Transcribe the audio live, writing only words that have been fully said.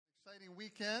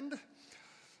weekend.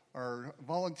 Our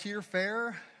volunteer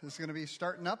fair is going to be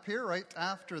starting up here right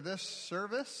after this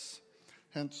service.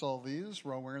 Hence all these.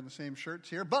 We're all wearing the same shirts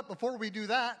here. But before we do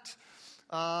that,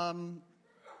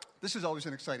 this is always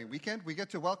an exciting weekend. We get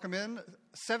to welcome in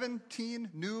 17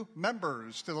 new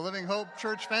members to the Living Hope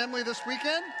Church family this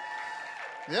weekend.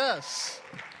 Yes.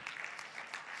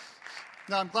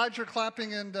 Now, I'm glad you're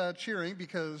clapping and cheering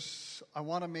because I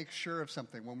want to make sure of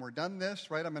something. When we're done this,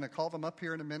 right, I'm going to call them up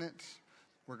here in a minute.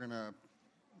 We're going to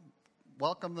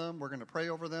welcome them. We're going to pray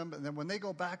over them. And then when they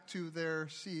go back to their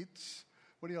seats,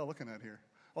 what are y'all looking at here?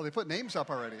 Oh, they put names up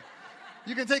already.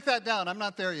 You can take that down. I'm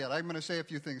not there yet. I'm going to say a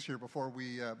few things here before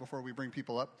we bring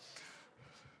people up.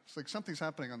 It's like something's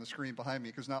happening on the screen behind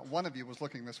me because not one of you was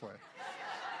looking this way.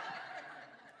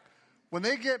 When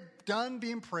they get done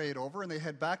being prayed over and they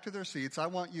head back to their seats, I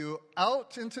want you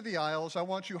out into the aisles. I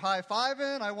want you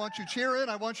high-fiving. I want you cheering.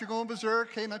 I want you going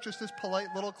berserk. Hey, not just this polite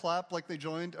little clap like they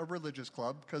joined a religious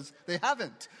club, because they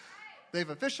haven't. They've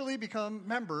officially become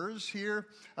members here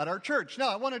at our church. Now,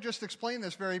 I want to just explain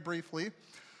this very briefly.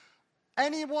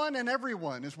 Anyone and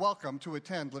everyone is welcome to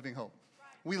attend Living Hope.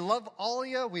 We love all of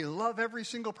you. We love every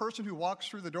single person who walks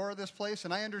through the door of this place.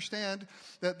 And I understand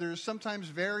that there's sometimes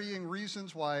varying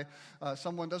reasons why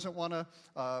someone doesn't want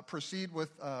to proceed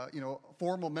with,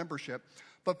 formal membership.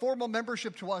 But formal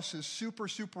membership to us is super,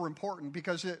 super important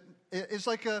because it is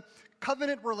like a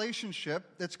covenant relationship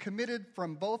that's committed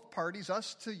from both parties,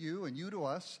 us to you and you to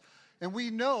us. And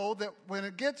we know that when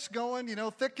it gets going,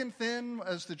 thick and thin,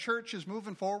 as the church is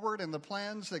moving forward and the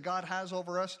plans that God has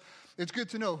over us, it's good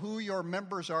to know who your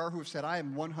members are who have said, I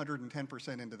am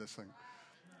 110% into this thing.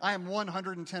 I am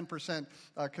 110%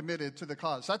 committed to the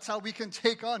cause. That's how we can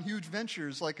take on huge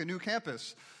ventures like a new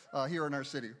campus here in our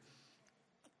city.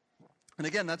 And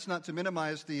again, that's not to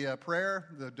minimize the prayer,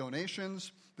 the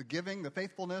donations, the giving, the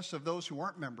faithfulness of those who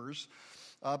aren't members,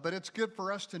 but it's good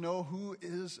for us to know who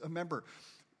is a member.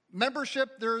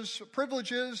 Membership, there's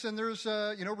privileges and there's,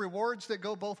 rewards that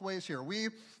go both ways here. We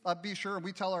be sure, and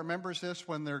we tell our members this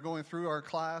when they're going through our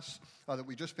class that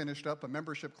we just finished up, a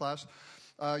membership class.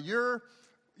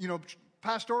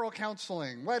 Pastoral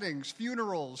counseling, weddings,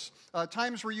 funerals,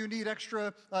 times where you need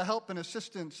extra help and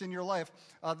assistance in your life.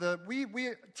 We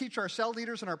teach our cell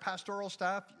leaders and our pastoral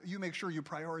staff, you make sure you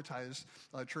prioritize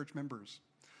church members.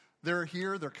 They're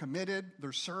here, they're committed,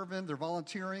 they're serving, they're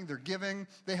volunteering, they're giving.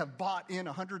 They have bought in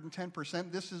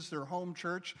 110%. This is their home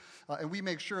church, and we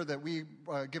make sure that we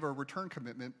give a return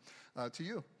commitment to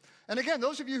you. And again,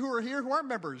 those of you who are here who aren't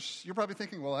members, you're probably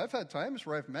thinking, well, I've had times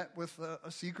where I've met with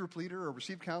a C group leader or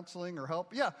received counseling or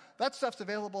help. Yeah, that stuff's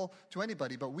available to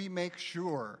anybody, but we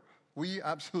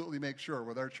absolutely make sure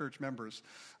with our church members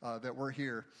that we're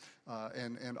here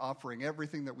and offering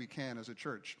everything that we can as a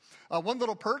church. One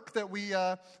little perk that we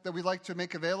like to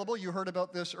make available, you heard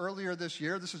about this earlier this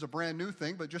year. This is a brand new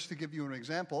thing, but just to give you an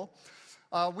example,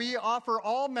 we offer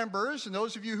all members, and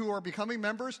those of you who are becoming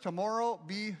members, tomorrow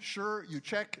be sure you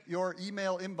check your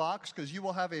email inbox because you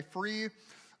will have a free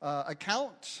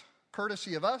account,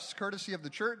 courtesy of us, courtesy of the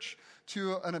church,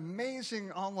 to an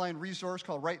amazing online resource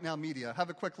called Right Now Media. Have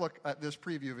a quick look at this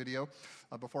preview video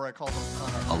before I call them.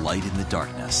 A light in the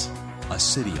darkness, a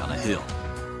city on a hill.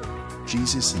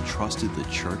 Jesus entrusted the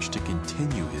church to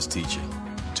continue his teaching,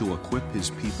 to equip his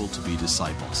people to be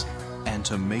disciples, and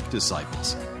to make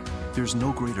disciples. There's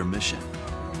no greater mission.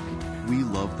 We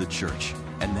love the church,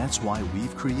 and that's why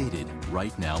we've created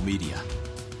Right Now Media.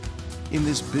 In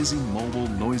this busy, mobile,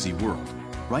 noisy world,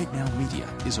 Right Now Media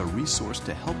is a resource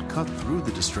to help cut through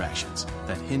the distractions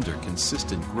that hinder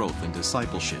consistent growth and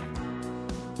discipleship.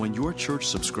 When your church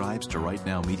subscribes to Right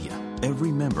Now Media, every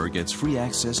member gets free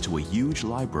access to a huge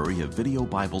library of video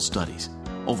Bible studies,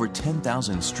 over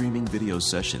 10,000 streaming video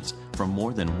sessions from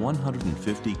more than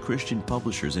 150 Christian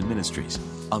publishers and ministries,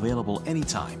 available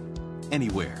anytime,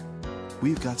 anywhere.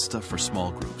 We've got stuff for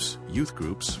small groups, youth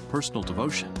groups, personal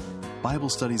devotion, Bible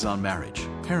studies on marriage,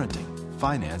 parenting,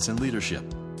 finance, and leadership,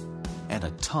 and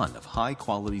a ton of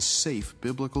high-quality, safe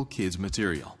biblical kids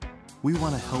material. We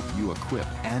want to help you equip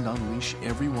and unleash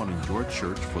everyone in your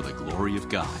church for the glory of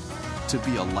God, to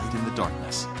be a light in the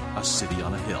darkness, a city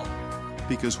on a hill,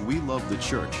 because we love the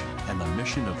church, and the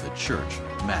mission of the church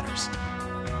matters.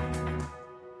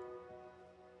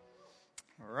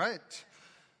 All right.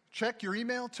 Check your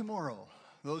email tomorrow.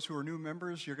 Those who are new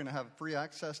members, you're going to have free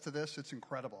access to this. It's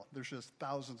incredible. There's just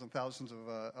thousands and thousands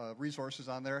of resources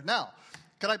on there. Now,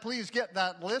 could I please get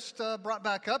that list brought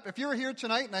back up? If you're here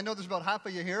tonight, and I know there's about half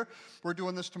of you here, we're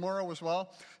doing this tomorrow as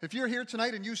well. If you're here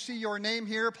tonight and you see your name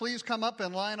here, please come up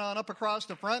and line on up across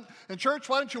the front. And church,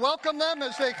 why don't you welcome them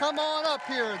as they come on up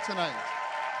here tonight.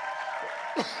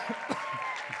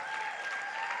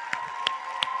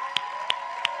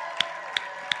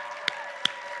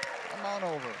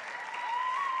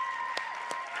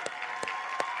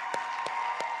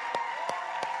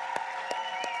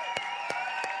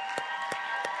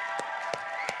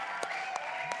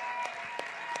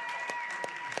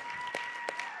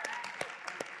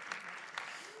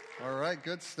 right,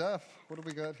 good stuff. What do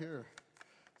we got here?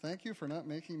 Thank you for not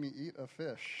making me eat a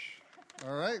fish.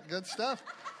 All right, good stuff.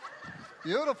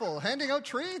 Beautiful. Handing out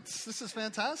treats. This is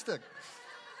fantastic.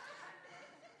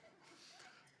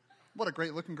 What a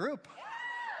great looking group.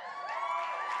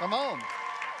 Come on.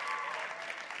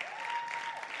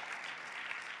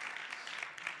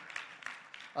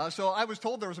 So I was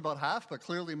told there was about half, but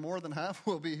clearly more than half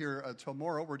will be here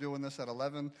tomorrow. We're doing this at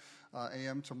 11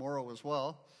 a.m. tomorrow as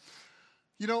well.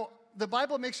 You know, the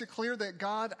Bible makes it clear that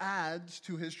God adds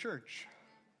to his church.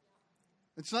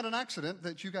 It's not an accident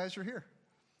that you guys are here.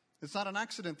 It's not an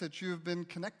accident that you've been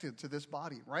connected to this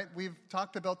body, right? We've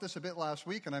talked about this a bit last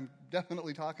week, and I'm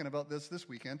definitely talking about this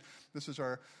weekend. This is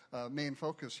our main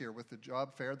focus here with the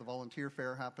job fair, the volunteer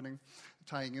fair happening,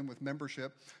 tying in with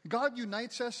membership. God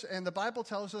unites us, and the Bible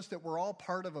tells us that we're all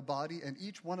part of a body, and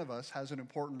each one of us has an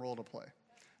important role to play.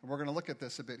 And we're going to look at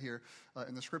this a bit here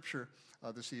in the scripture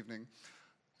this evening.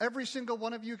 Every single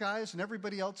one of you guys and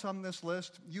everybody else on this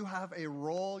list, you have a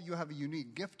role, you have a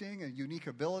unique gifting, a unique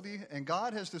ability, and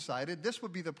God has decided this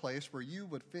would be the place where you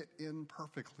would fit in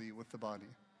perfectly with the body.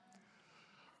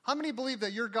 How many believe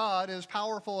that your God is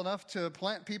powerful enough to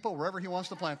plant people wherever he wants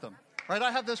to plant them? Right?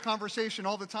 I have this conversation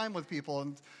all the time with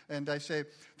people, and I say,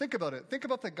 think about it. Think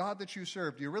about the God that you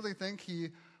serve. Do you really think he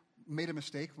made a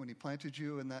mistake when he planted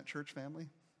you in that church family?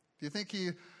 Do you think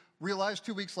he realized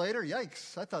 2 weeks later,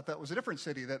 yikes, I thought that was a different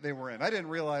city that they were in. I didn't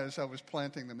realize I was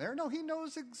planting them there. No, he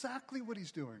knows exactly what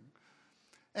he's doing.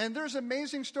 And there's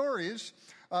amazing stories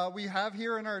we have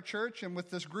here in our church and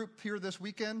with this group here this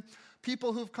weekend,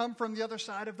 people who've come from the other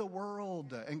side of the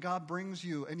world, and God brings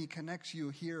you and he connects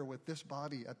you here with this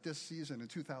body at this season in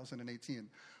 2018.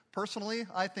 Personally,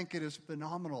 I think it is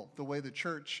phenomenal the way the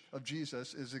Church of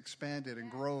Jesus is expanded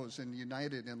and grows and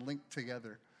united and linked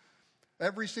together.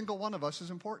 Every single one of us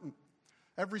is important.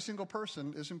 Every single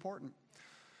person is important.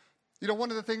 You know,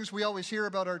 one of the things we always hear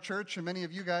about our church, and many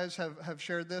of you guys have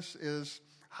shared this, is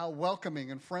how welcoming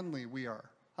and friendly we are.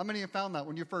 How many have found that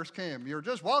when you first came? You're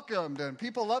just welcomed, and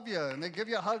people love you, and they give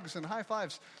you hugs and high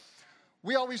fives.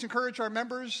 We always encourage our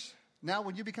members. Now,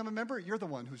 when you become a member, you're the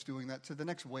one who's doing that to the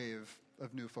next wave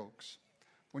of new folks.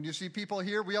 When you see people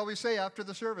here, we always say after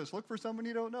the service, look for someone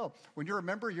you don't know. When you're a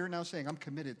member, you're now saying, I'm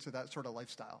committed to that sort of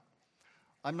lifestyle.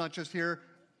 I'm not just here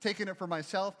taking it for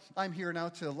myself. I'm here now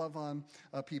to love on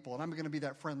people, and I'm going to be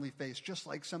that friendly face, just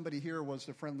like somebody here was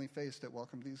the friendly face that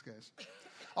welcomed these guys.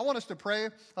 I want us to pray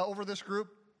over this group,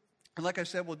 and like I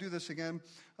said, we'll do this again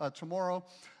tomorrow.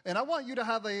 And I want you to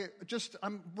have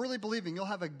I'm really believing you'll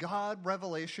have a God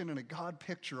revelation and a God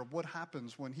picture of what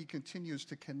happens when he continues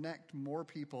to connect more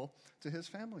people to his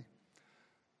family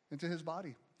and to his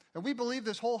body. And we believe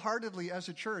this wholeheartedly as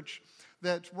a church,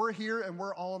 that we're here and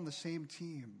we're all on the same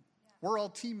team. We're all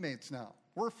teammates now.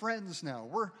 We're friends now.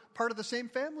 We're part of the same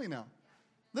family now.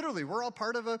 Literally, we're all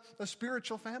part of a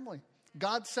spiritual family.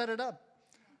 God set it up.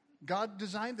 God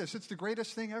designed this. It's the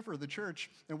greatest thing ever, the church,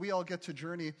 and we all get to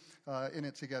journey in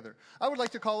it together. I would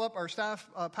like to call up our staff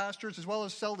pastors as well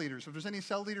as cell leaders. If there's any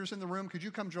cell leaders in the room, could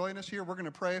you come join us here? We're going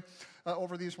to pray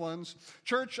over these ones.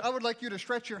 Church, I would like you to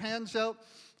stretch your hands out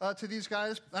to these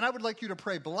guys, and I would like you to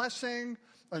pray blessing,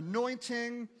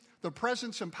 anointing, the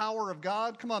presence and power of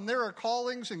God. Come on, there are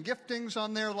callings and giftings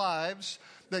on their lives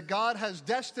that God has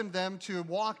destined them to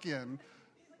walk in,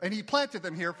 and he planted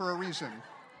them here for a reason.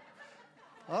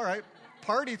 All right,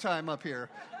 party time up here.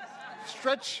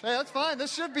 Stretch, hey, that's fine.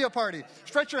 This should be a party.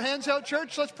 Stretch your hands out,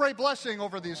 church. Let's pray blessing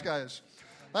over these guys.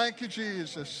 Thank you,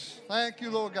 Jesus. Thank you,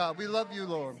 Lord God. We love you,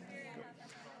 Lord.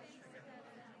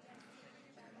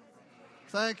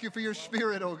 Thank you for your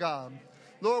spirit, oh God.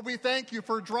 Lord, we thank you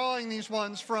for drawing these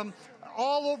ones from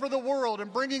all over the world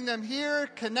and bringing them here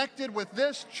connected with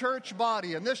this church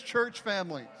body and this church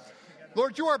family.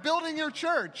 Lord, you are building your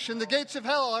church, and the gates of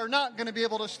hell are not going to be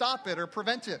able to stop it or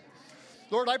prevent it.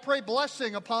 Lord, I pray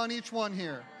blessing upon each one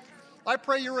here. I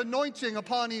pray your anointing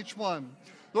upon each one.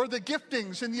 Lord, the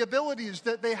giftings and the abilities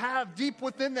that they have deep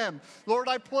within them. Lord,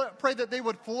 I pray that they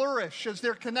would flourish as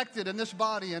they're connected in this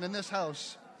body and in this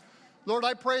house. Lord,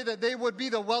 I pray that they would be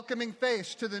the welcoming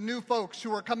face to the new folks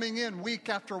who are coming in week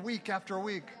after week after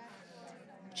week.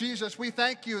 Jesus, we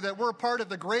thank you that we're part of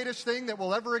the greatest thing that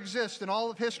will ever exist in all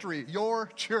of history, your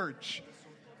church.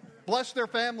 Bless their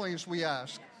families, we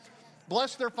ask.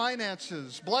 Bless their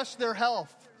finances. Bless their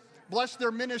health. Bless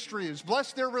their ministries.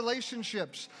 Bless their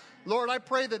relationships. Lord, I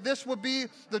pray that this would be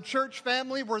the church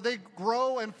family where they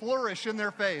grow and flourish in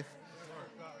their faith.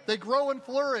 They grow and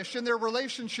flourish in their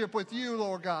relationship with you,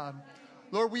 Lord God.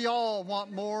 Lord, we all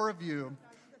want more of you.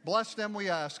 Bless them, we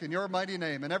ask, in your mighty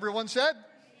name. And everyone said?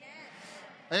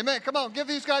 Amen. Come on, give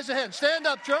these guys a hand. Stand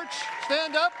up, church.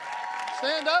 Stand up.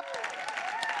 Stand up.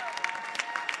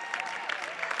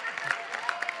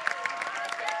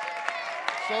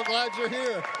 So glad you're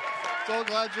here. So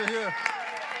glad you're here.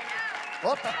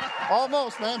 Whoop.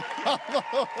 Almost, man.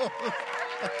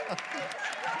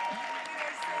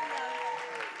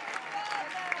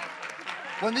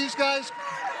 When these guys...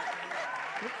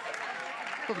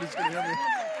 Nobody's going to hear me.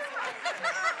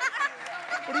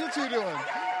 What are you two doing?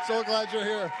 So glad you're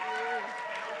here.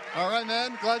 All right,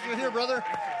 man. Glad you're here, brother.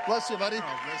 Bless you, buddy.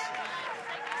 Oh, bless you.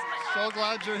 So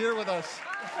glad you're here with us.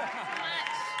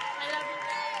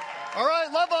 All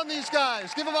right, love on these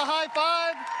guys. Give them a high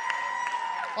five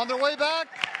on their way back.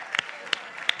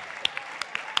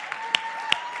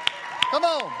 Come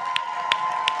on.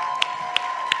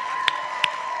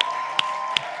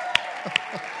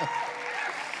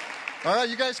 All right,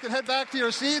 you guys can head back to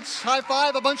your seats. High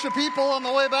five a bunch of people on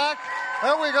the way back.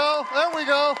 There we go. There we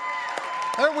go.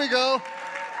 There we go.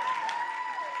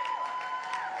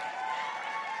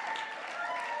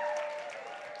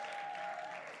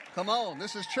 Come on,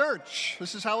 this is church.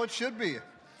 This is how it should be.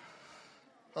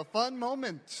 A fun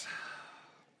moment.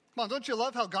 Come on, don't you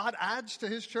love how God adds to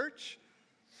his church?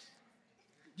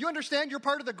 You understand you're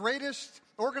part of the greatest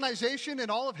organization in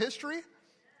all of history?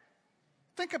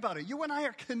 Think about it. You and I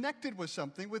are connected with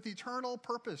something with eternal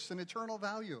purpose and eternal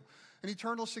value and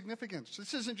eternal significance.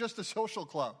 This isn't just a social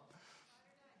club.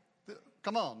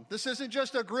 Come on. This isn't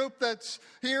just a group that's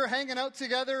here hanging out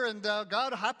together and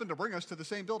God happened to bring us to the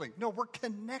same building. No, we're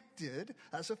connected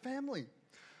as a family.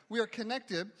 We are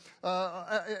connected,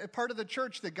 part of the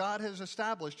church that God has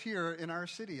established here in our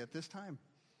city at this time.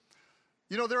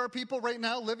 You know, there are people right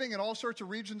now living in all sorts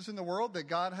of regions in the world that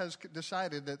God has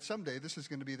decided that someday this is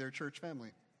going to be their church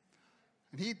family.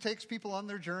 And he takes people on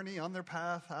their journey, on their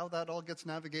path. How that all gets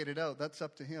navigated out, that's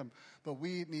up to him. But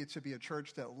we need to be a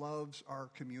church that loves our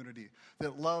community,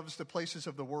 that loves the places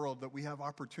of the world that we have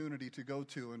opportunity to go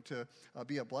to and to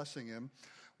be a blessing in.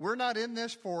 We're not in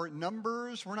this for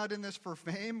numbers. We're not in this for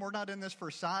fame. We're not in this for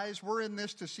size. We're in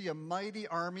this to see a mighty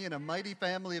army and a mighty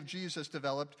family of Jesus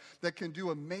developed that can do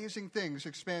amazing things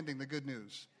expanding the good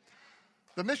news.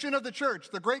 The mission of the church,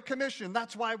 the Great Commission,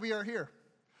 that's why we are here.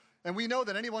 And we know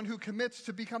that anyone who commits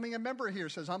to becoming a member here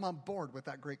says, I'm on board with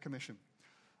that Great Commission.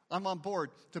 I'm on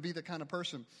board to be the kind of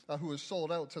person who is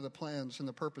sold out to the plans and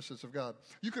the purposes of God.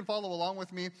 You can follow along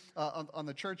with me on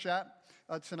the church app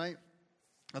tonight.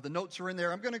 The notes are in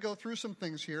there. I'm going to go through some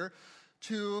things here.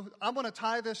 I'm going to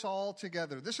tie this all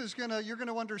together. You're going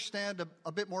to understand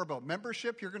a bit more about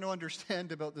membership. You're going to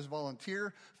understand about this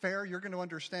volunteer fair. You're going to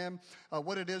understand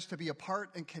what it is to be a part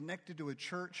and connected to a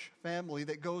church family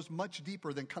that goes much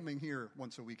deeper than coming here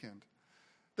once a weekend.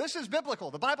 This is biblical.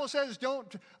 The Bible says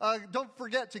don't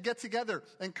forget to get together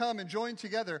and come and join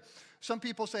together. Some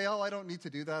people say, I don't need to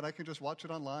do that. I can just watch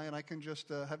it online. I can just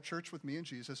have church with me and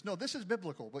Jesus. No, this is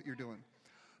biblical, what you're doing.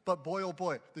 But boy, oh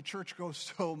boy, the church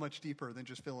goes so much deeper than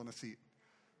just filling a seat.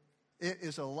 It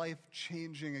is a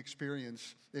life-changing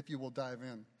experience if you will dive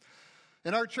in.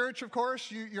 In our church, of course,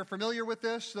 you're familiar with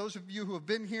this. Those of you who have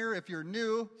been here, if you're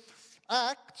new,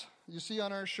 ACT, you see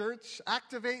on our shirts,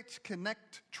 Activate,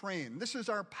 Connect, Train. This is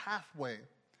our pathway,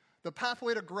 the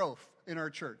pathway to growth in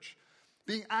our church.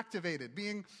 Being activated,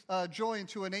 being joined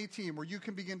to an A-team where you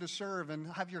can begin to serve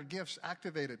and have your gifts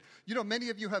activated. You know, many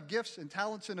of you have gifts and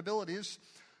talents and abilities.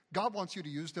 God wants you to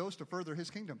use those to further his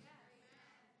kingdom.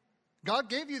 God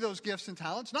gave you those gifts and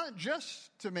talents, not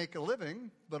just to make a living,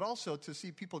 but also to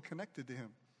see people connected to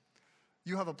him.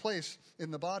 You have a place in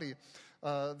the body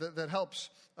that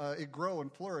helps it grow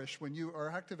and flourish when you are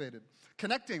activated.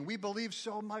 Connecting, we believe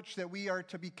so much that we are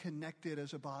to be connected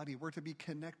as a body. We're to be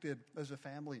connected as a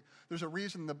family. There's a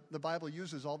reason the Bible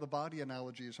uses all the body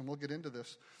analogies, and we'll get into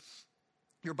this.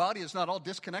 Your body is not all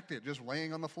disconnected, just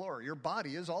laying on the floor. Your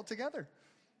body is all together,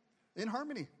 in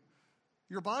harmony.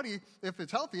 Your body, if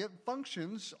it's healthy, it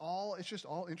functions it's just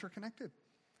all interconnected.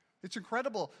 It's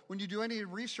incredible when you do any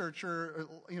research or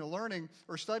learning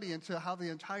or study into how the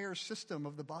entire system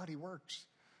of the body works.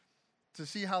 To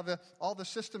see how all the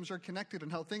systems are connected and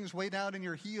how things way down in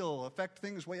your heel affect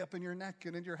things way up in your neck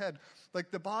and in your head.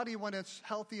 Like the body, when it's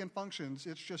healthy and functions,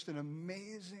 it's just an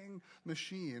amazing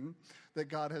machine that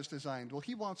God has designed. Well,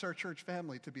 he wants our church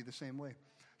family to be the same way.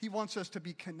 He wants us to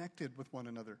be connected with one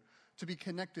another, to be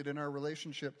connected in our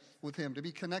relationship with him, to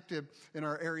be connected in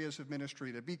our areas of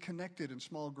ministry, to be connected in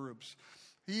small groups.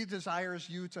 He desires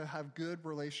you to have good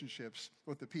relationships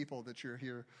with the people that you're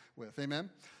here with. Amen?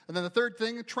 And then the third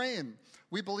thing, train.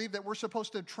 We believe that we're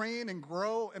supposed to train and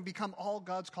grow and become all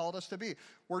God's called us to be.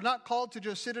 We're not called to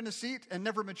just sit in a seat and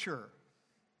never mature.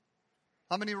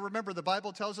 How many remember the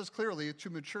Bible tells us clearly to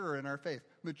mature in our faith,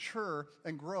 mature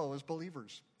and grow as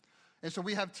believers. And so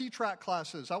we have T-track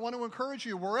classes. I want to encourage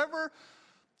you, wherever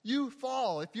You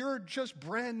fall. If you're just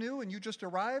brand new and you just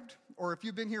arrived, or if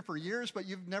you've been here for years but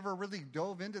you've never really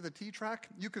dove into the T-Track,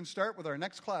 you can start with our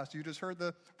next class. You just heard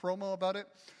the promo about it.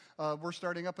 We're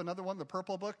starting up another one, the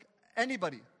Purple Book.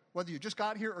 Anybody, whether you just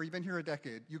got here or you've been here a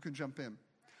decade, you can jump in.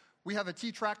 We have a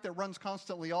T-Track that runs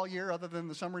constantly all year other than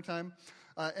the summertime,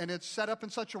 and it's set up in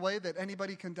such a way that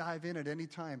anybody can dive in at any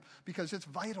time because it's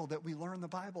vital that we learn the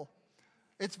Bible.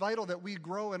 It's vital that we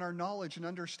grow in our knowledge and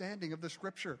understanding of the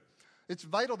Scripture. It's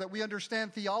vital that we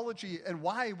understand theology and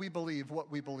why we believe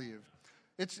what we believe.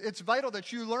 It's vital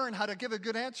that you learn how to give a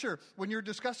good answer when you're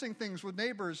discussing things with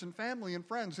neighbors and family and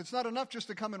friends. It's not enough just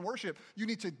to come and worship. You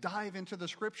need to dive into the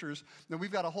Scriptures. And we've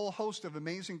got a whole host of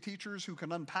amazing teachers who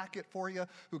can unpack it for you,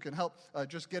 who can help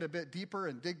just get a bit deeper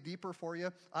and dig deeper for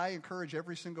you. I encourage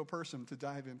every single person to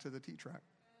dive into the T-Track.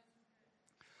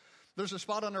 There's a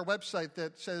spot on our website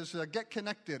that says Get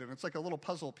Connected, and it's like a little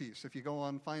puzzle piece. If you go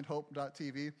on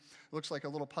findhope.tv, it looks like a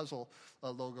little puzzle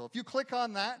logo. If you click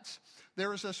on that,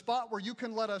 there is a spot where you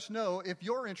can let us know if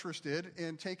you're interested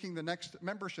in taking the next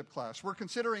membership class. We're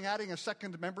considering adding a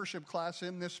second membership class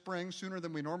in this spring sooner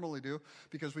than we normally do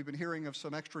because we've been hearing of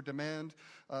some extra demand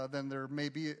than there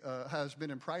maybe has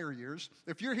been in prior years.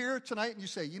 If you're here tonight and you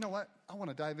say, you know what, I want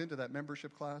to dive into that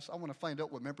membership class. I want to find out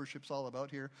what membership's all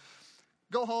about here.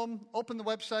 Go home, open the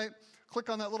website, click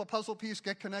on that little puzzle piece,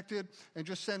 Get Connected, and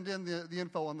just send in the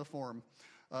info on the form.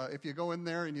 If you go in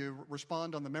there and you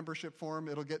respond on the membership form,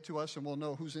 it'll get to us and we'll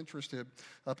know who's interested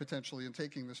potentially in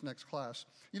taking this next class.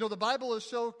 You know, the Bible is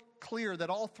so clear that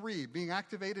all three, being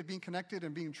activated, being connected,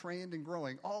 and being trained and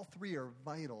growing, all three are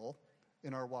vital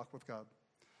in our walk with God.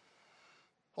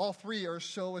 All three are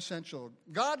so essential.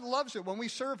 God loves it when we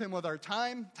serve Him with our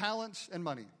time, talents, and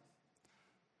money.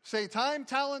 Say time,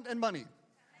 talent, and money.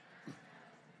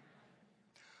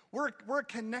 We're a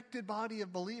connected body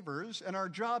of believers, and our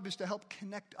job is to help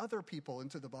connect other people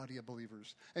into the body of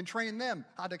believers and train them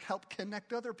how to help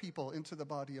connect other people into the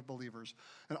body of believers.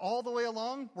 And all the way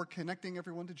along, we're connecting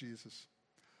everyone to Jesus.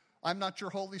 I'm not your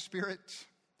Holy Spirit.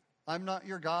 I'm not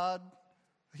your God.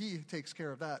 He takes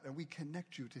care of that, and we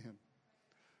connect you to Him.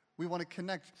 We want to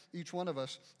connect each one of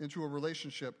us into a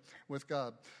relationship with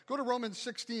God. Go to Romans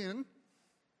 16.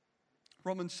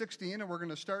 Romans 16, and we're going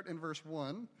to start in verse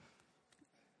 1.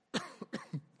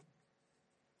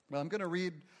 Well, I'm going to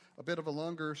read a bit of a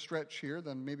longer stretch here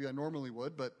than maybe I normally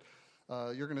would, but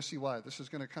you're going to see why. This is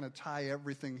going to kind of tie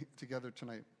everything together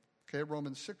tonight. Okay,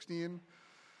 Romans 16,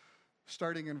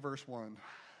 starting in verse 1.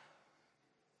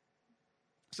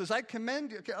 It says, I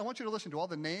want you to listen to all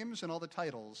the names and all the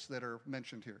titles that are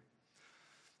mentioned here.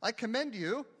 I commend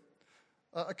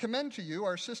to you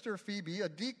our sister Phoebe, a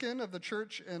deacon of the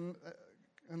church and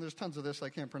there's tons of this I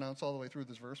can't pronounce all the way through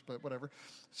this verse, but whatever.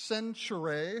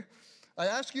 Cenchreae. I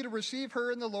ask you to receive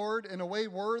her in the Lord in a way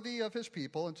worthy of His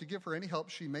people and to give her any help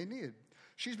she may need.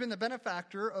 She's been the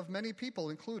benefactor of many people,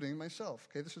 including myself.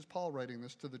 Okay, this is Paul writing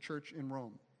this to the church in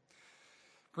Rome.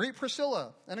 Greet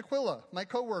Priscilla and Aquila, my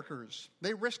co-workers.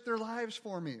 They risked their lives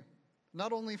for me.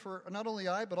 Not only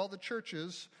I, but all the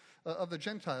churches of the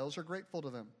Gentiles are grateful to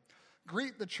them.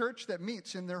 Greet the church that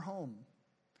meets in their home.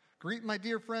 Greet my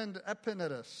dear friend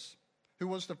Epaenetus, who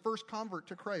was the first convert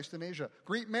to Christ in Asia.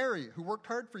 Greet Mary, who worked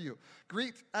hard for you.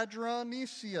 Greet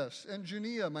Adronisius and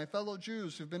Junia, my fellow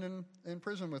Jews who've been in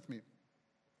prison with me.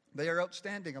 They are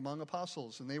outstanding among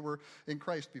apostles, and they were in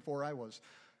Christ before I was.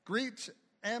 Greet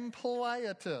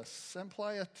Ampliatus,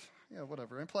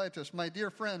 my dear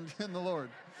friend in the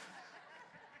Lord.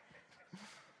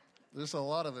 There's a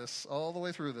lot of this all the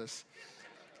way through this.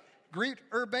 Greet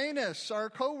Urbanus, our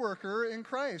co-worker in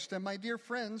Christ, and my dear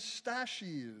friend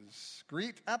Stachys.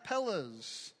 Greet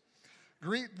Apelles.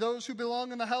 Greet those who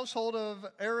belong in the household of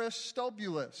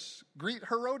Aristobulus. Greet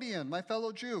Herodian, my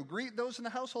fellow Jew. Greet those in the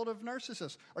household of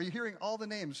Narcissus. Are you hearing all the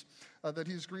names that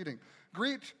he's greeting?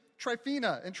 Greet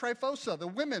Tryphena and Tryphosa, the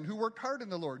women who worked hard in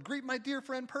the Lord. Greet my dear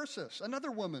friend Persis,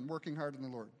 another woman working hard in the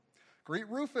Lord. Greet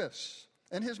Rufus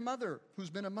and his mother, who's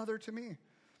been a mother to me.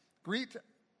 Greet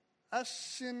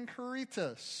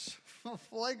Asyncritus,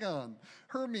 Phlegon,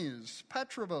 Hermes,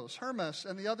 Patrobos, Hermas,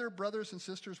 and the other brothers and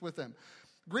sisters with them.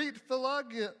 Greet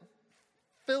Philologus,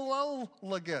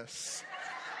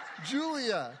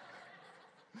 Julia.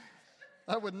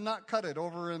 I would not cut it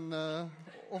over in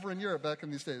Europe back in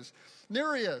these days.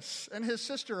 Nereus and his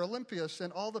sister Olympias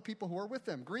and all the people who are with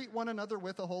them. Greet one another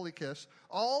with a holy kiss.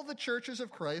 All the churches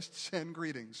of Christ send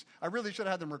greetings. I really should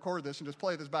have had them record this and just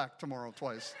play this back tomorrow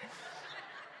twice.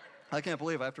 I can't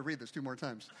believe I have to read this 2 more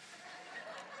times.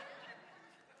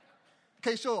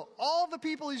 Okay, so all the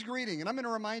people he's greeting, and I'm going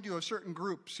to remind you of certain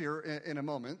groups here in a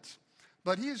moment,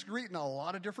 but he's greeting a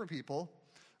lot of different people.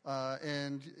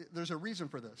 And there's a reason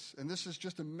for this. And this is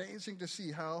just amazing to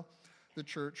see how the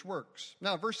church works.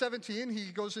 Now, verse 17,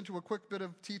 he goes into a quick bit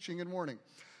of teaching and warning.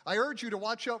 I urge you to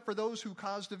watch out for those who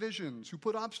cause divisions, who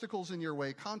put obstacles in your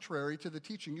way contrary to the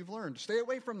teaching you've learned. Stay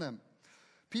away from them.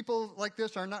 People like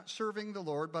this are not serving the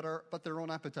Lord, but their own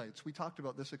appetites. We talked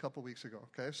about this a couple weeks ago,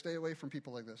 okay? Stay away from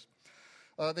people like this.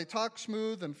 They talk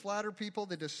smooth and flatter people.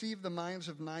 They deceive the minds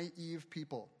of naive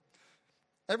people.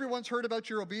 Everyone's heard about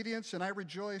your obedience, and I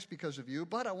rejoice because of you,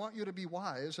 but I want you to be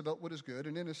wise about what is good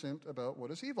and innocent about what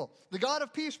is evil. The God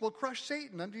of peace will crush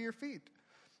Satan under your feet.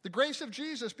 The grace of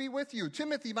Jesus be with you.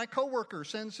 Timothy, my co-worker,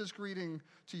 sends his greeting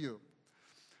to you.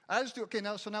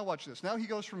 Now watch this. Now he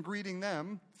goes from greeting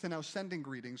them to now sending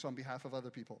greetings on behalf of other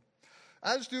people.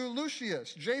 As do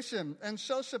Lucius, Jason, and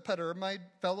Sosipater, my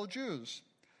fellow Jews.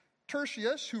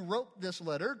 Tertius, who wrote this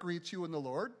letter, greets you in the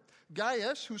Lord.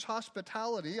 Gaius, whose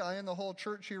hospitality I and the whole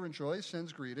church here enjoy,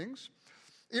 sends greetings.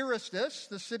 Erastus,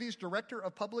 the city's director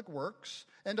of public works,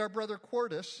 and our brother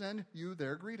Quartus send you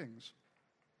their greetings.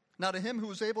 Now to him who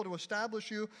is able to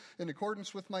establish you in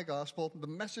accordance with my gospel, the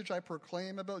message I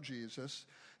proclaim about Jesus,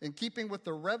 in keeping with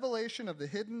the revelation of the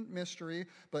hidden mystery,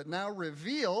 but now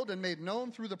revealed and made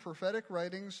known through the prophetic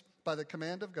writings by the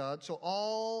command of God, so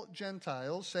all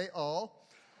Gentiles, say all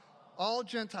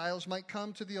Gentiles might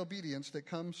come to the obedience that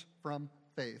comes from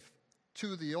faith.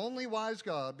 To the only wise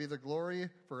God be the glory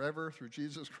forever through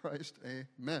Jesus Christ.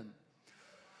 Amen.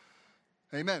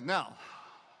 Amen. Now,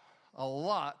 a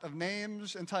lot of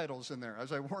names and titles in there,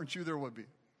 as I warned you there would be.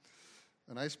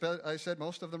 And I said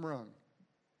most of them wrong.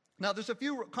 Now, there's a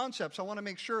few concepts I want to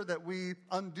make sure that we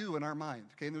undo in our mind.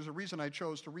 Okay, and there's a reason I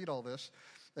chose to read all this.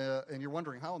 And you're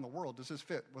wondering, how in the world does this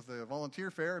fit with the volunteer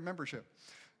fare and membership?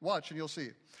 Watch and you'll see.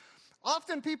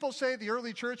 Often people say the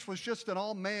early church was just an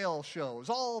all-male show. It was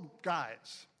all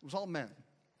guys. It was all men.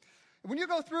 When you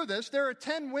go through this, there are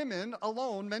 10 women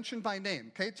alone mentioned by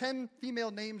name. Okay, 10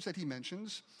 female names that he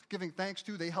mentions, giving thanks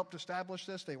to. They helped establish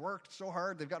this. They worked so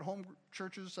hard. They've got home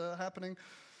churches happening.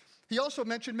 He also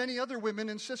mentioned many other women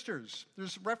and sisters.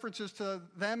 There's references to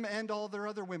them and all their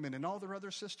other women and all their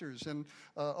other sisters and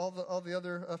all the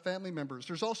other family members.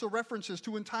 There's also references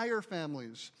to entire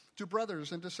families, to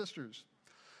brothers and to sisters.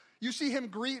 You see him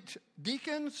greet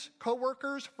deacons,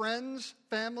 co-workers, friends,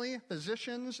 family,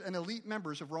 physicians, and elite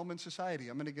members of Roman society.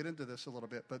 I'm going to get into this a little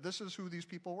bit, but this is who these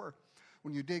people were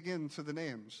when you dig into the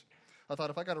names. I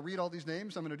thought if I got to read all these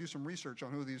names, I'm going to do some research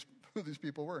on who these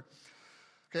people were.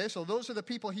 Okay, so those are the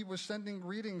people he was sending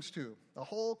greetings to, a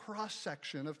whole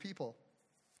cross-section of people.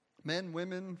 Men,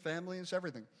 women, families,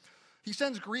 everything. He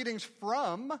sends greetings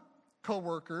from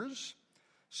co-workers,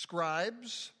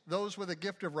 scribes, those with a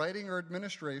gift of writing or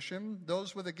administration,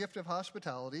 those with a gift of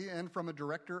hospitality, and from a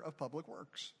director of public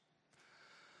works.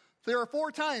 There are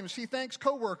 4 times he thanks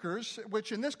co-workers,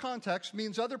 which in this context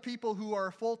means other people who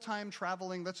are full-time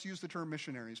traveling, let's use the term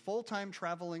missionaries, full-time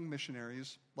traveling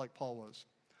missionaries like Paul was.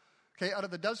 Okay, out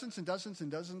of the dozens and dozens and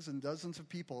dozens and dozens of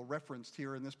people referenced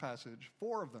here in this passage,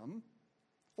 4 of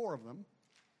them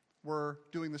were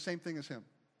doing the same thing as him,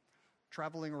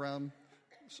 traveling around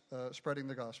spreading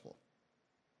the gospel.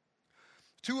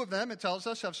 2 of them, it tells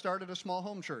us, have started a small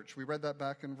home church. We read that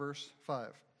back in verse 5.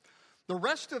 The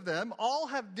rest of them all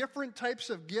have different types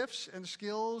of gifts and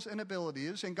skills and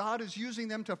abilities, and God is using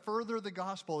them to further the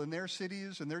gospel in their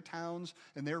cities, in their towns,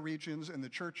 in their regions, in the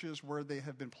churches where they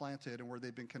have been planted and where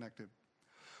they've been connected.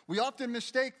 We often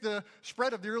mistake the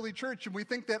spread of the early church, and we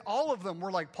think that all of them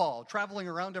were like Paul, traveling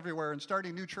around everywhere and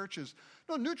starting new churches.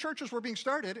 No, new churches were being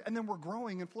started, and then were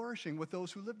growing and flourishing with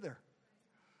those who lived there.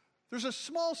 There's a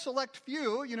small select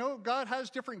few, God has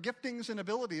different giftings and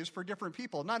abilities for different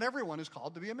people. Not everyone is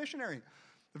called to be a missionary.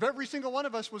 If every single one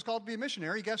of us was called to be a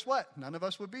missionary, guess what? None of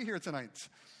us would be here tonight.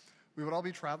 We would all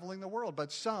be traveling the world,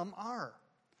 but some are.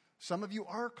 Some of you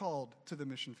are called to the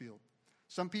mission field.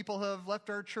 Some people have left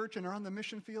our church and are on the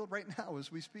mission field right now as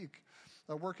we speak,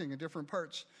 working in different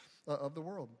parts of the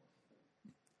world.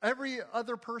 Every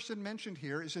other person mentioned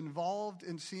here is involved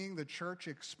in seeing the church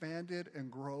expanded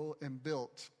and grow and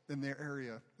built in their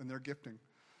area and their gifting.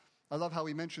 I love how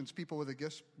he mentions people with a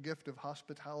gift of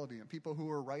hospitality and people who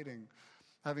are writing,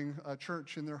 having a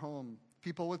church in their home,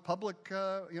 people with public,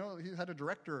 he had a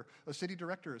director, a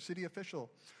city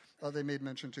official they made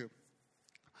mention to.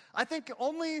 I think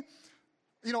only,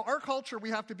 our culture we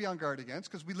have to be on guard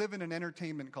against because we live in an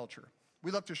entertainment culture.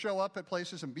 We love to show up at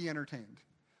places and be entertained.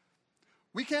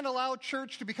 We can't allow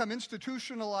church to become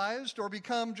institutionalized or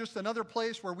become just another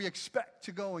place where we expect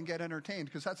to go and get entertained,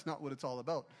 because that's not what it's all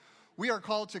about. We are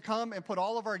called to come and put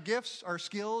all of our gifts, our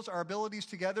skills, our abilities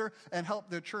together and help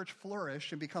the church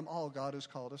flourish and become all God has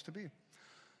called us to be.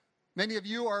 Many of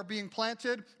you are being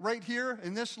planted right here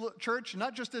in this church,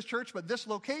 not just this church, but this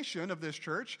location of this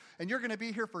church, and you're going to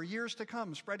be here for years to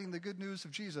come, spreading the good news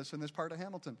of Jesus in this part of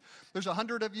Hamilton. There's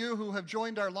 100 of you who have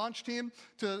joined our launch team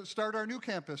to start our new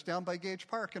campus down by Gage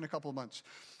Park in a couple of months.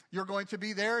 You're going to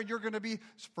be there, and you're going to be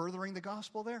furthering the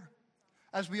gospel there.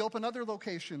 As we open other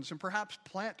locations and perhaps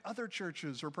plant other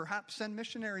churches or perhaps send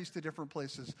missionaries to different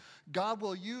places, God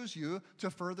will use you to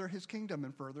further his kingdom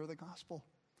and further the gospel.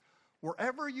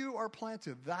 Wherever you are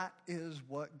planted, that is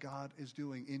what God is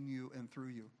doing in you and through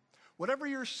you. Whatever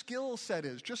your skill set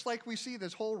is, just like we see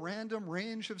this whole random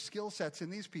range of skill sets in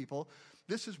these people,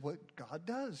 this is what God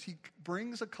does. He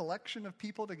brings a collection of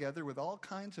people together with all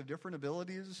kinds of different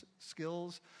abilities,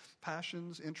 skills,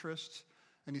 passions, interests,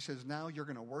 and he says, now you're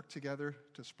going to work together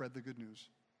to spread the good news.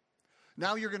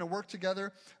 Now you're going to work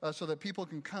together so that people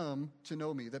can come to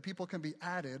know me, that people can be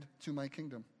added to my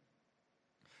kingdom.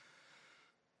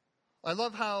 I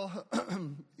love how,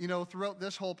 throughout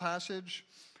this whole passage,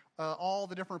 all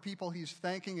the different people he's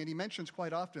thanking, and he mentions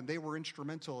quite often, they were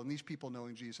instrumental in these people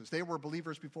knowing Jesus. They were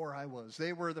believers before I was.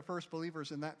 They were the first believers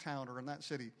in that town or in that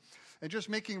city. And just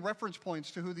making reference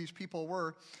points to who these people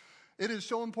were, it is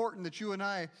so important that you and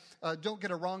I don't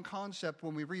get a wrong concept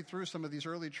when we read through some of these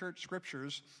early church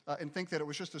scriptures and think that it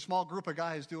was just a small group of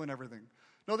guys doing everything.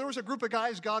 No, there was a group of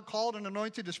guys God called and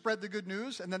anointed to spread the good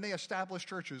news, and then they established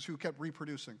churches who kept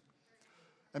reproducing.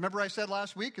 Remember I said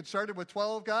last week it started with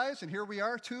 12 guys, and here we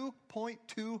are,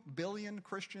 2.2 billion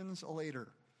Christians later.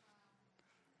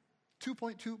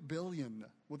 2.2 billion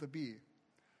with a B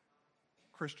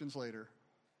Christians later.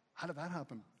 How did that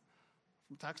happen?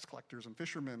 From tax collectors and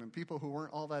fishermen and people who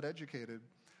weren't all that educated,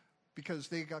 because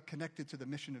they got connected to the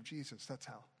mission of Jesus. That's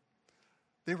how.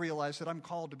 They realized that I'm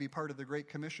called to be part of the Great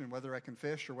Commission, whether I can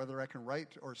fish or whether I can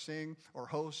write or sing or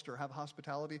host or have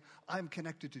hospitality. I'm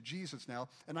connected to Jesus now,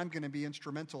 and I'm going to be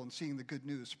instrumental in seeing the good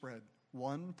news spread.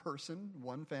 One person,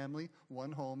 one family,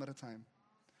 one home at a time.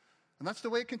 And that's the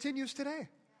way it continues today.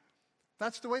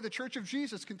 That's the way the Church of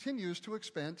Jesus continues to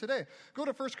expand today. Go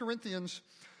to 1 Corinthians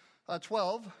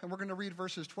 12, and we're going to read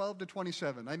verses 12 to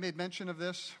 27. I made mention of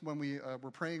this when we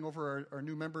were praying over our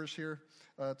new members here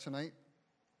tonight.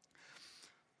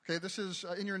 Okay, this is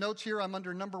in your notes here. I'm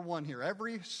under number 1 here.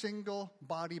 Every single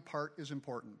body part is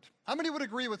important. How many would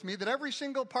agree with me that every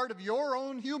single part of your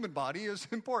own human body is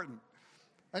important?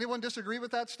 Anyone disagree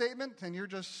with that statement and you're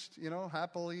just,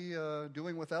 happily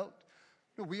doing without?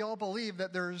 No, we all believe that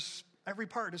every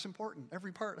part is important.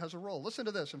 Every part has a role. Listen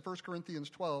to this in 1 Corinthians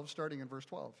 12, starting in verse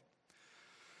 12.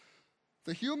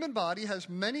 The human body has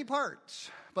many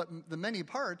parts, but the many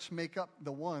parts make up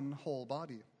the one whole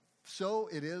body. So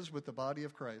it is with the body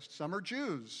of Christ. Some are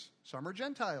Jews, some are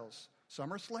Gentiles,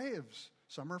 some are slaves,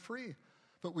 some are free.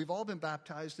 But we've all been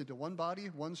baptized into one body,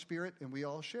 one spirit, and we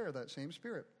all share that same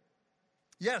spirit.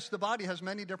 Yes, the body has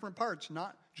many different parts,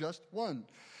 not just one.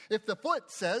 If the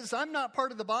foot says, I'm not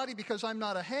part of the body because I'm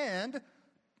not a hand,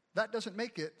 that doesn't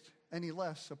make it any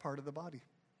less a part of the body.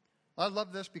 I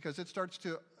love this because it starts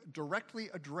to directly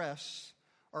address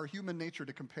our human nature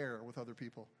to compare with other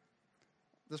people.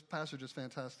 This passage is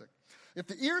fantastic. If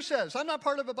the ear says, I'm not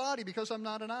part of a body because I'm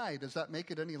not an eye, does that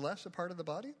make it any less a part of the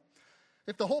body?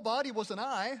 If the whole body was an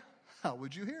eye, how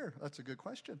would you hear? That's a good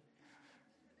question.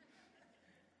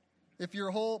 If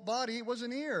your whole body was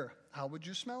an ear, how would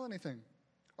you smell anything?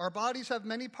 Our bodies have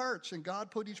many parts, and God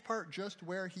put each part just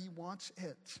where he wants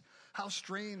it. How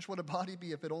strange would a body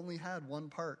be if it only had one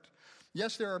part?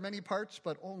 Yes, there are many parts,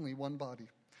 but only one body.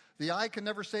 The eye can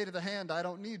never say to the hand, I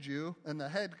don't need you, and the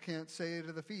head can't say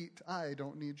to the feet, I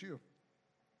don't need you.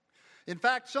 In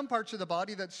fact, some parts of the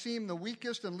body that seem the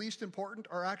weakest and least important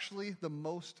are actually the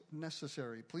most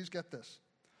necessary. Please get this.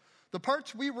 The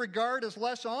parts we regard as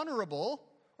less honorable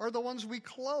are the ones we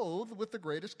clothe with the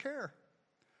greatest care.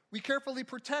 We carefully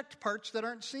protect parts that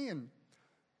aren't seen,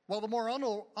 while the more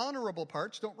honorable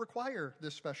parts don't require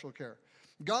this special care.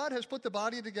 God has put the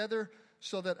body together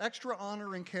so that extra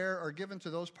honor and care are given to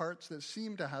those parts that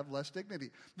seem to have less dignity.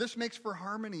 This makes for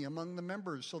harmony among the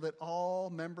members so that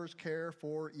all members care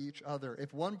for each other.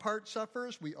 If one part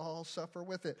suffers, we all suffer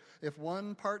with it. If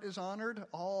one part is honored,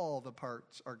 all the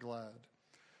parts are glad.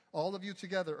 All of you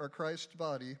together are Christ's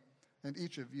body, and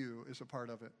each of you is a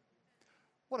part of it.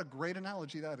 What a great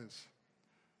analogy that is.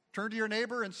 Turn to your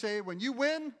neighbor and say, when you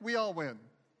win, we all win.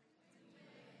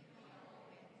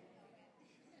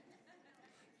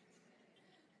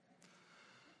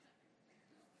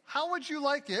 How would you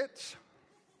like it?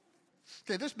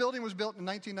 Okay, this building was built in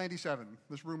 1997,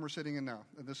 this room we're sitting in now,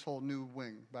 and this whole new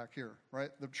wing back here, right?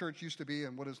 The church used to be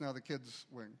in what is now the kids'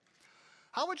 wing.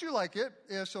 How would you like it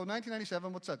if, so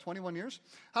 1997, what's that, 21 years?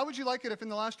 How would you like it if in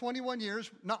the last 21 years,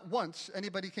 not once,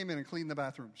 anybody came in and cleaned the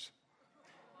bathrooms?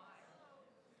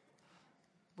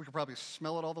 We could probably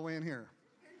smell it all the way in here.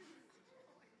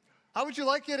 How would you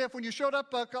like it if when you showed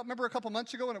up, remember a couple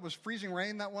months ago when it was freezing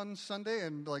rain that one Sunday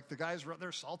and like the guys were out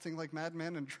there salting like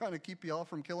madmen and trying to keep you all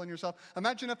from killing yourself?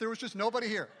 Imagine if there was just nobody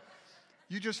here.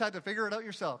 You just had to figure it out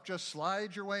yourself. Just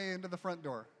slide your way into the front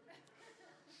door.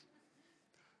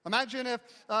 Imagine if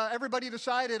everybody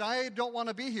decided, I don't want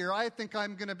to be here. I think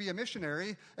I'm going to be a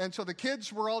missionary. And so the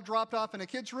kids were all dropped off in a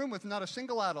kid's room with not a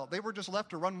single adult. They were just left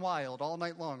to run wild all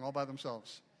night long, all by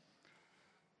themselves.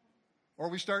 Or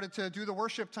we started to do the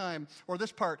worship time, or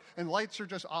this part, and lights are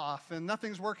just off, and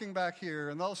nothing's working back here,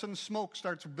 and all of a sudden smoke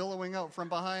starts billowing out from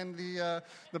behind the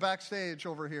backstage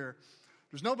over here.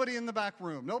 There's nobody in the back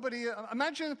room. Nobody.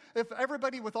 Imagine if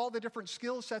everybody with all the different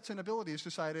skill sets and abilities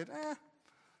decided,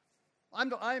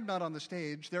 I'm not on the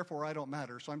stage, therefore I don't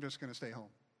matter, so I'm just going to stay home.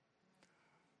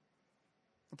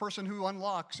 The person who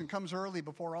unlocks and comes early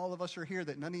before all of us are here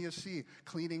that none of you see,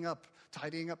 cleaning up,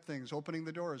 tidying up things, opening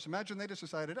the doors. Imagine they just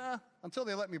decided, until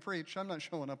they let me preach, I'm not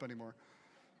showing up anymore.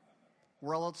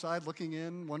 We're all outside looking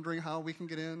in, wondering how we can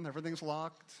get in. Everything's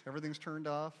locked. Everything's turned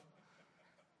off.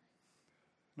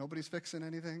 Nobody's fixing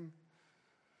anything.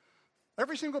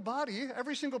 Every single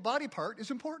body part is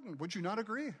important. Would you not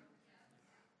agree?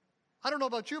 I don't know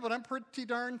about you, but I'm pretty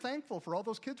darn thankful for all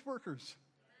those kids workers.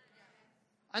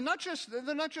 And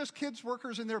they're not just kids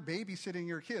workers in there babysitting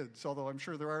your kids, although I'm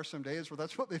sure there are some days where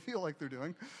that's what they feel like they're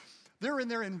doing. They're in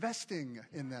there investing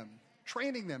in them,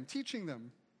 training them, teaching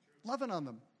them, loving on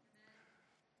them.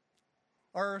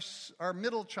 Our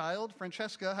middle child,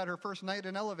 Francesca, had her first night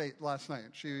in Elevate last night.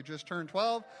 She just turned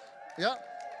 12. Yeah,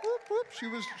 whoop,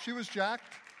 whoop. She was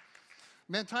jacked.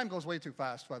 Man, time goes way too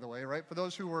fast, by the way, right? For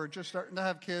those who are just starting to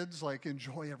have kids, like,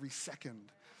 enjoy every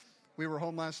second. We were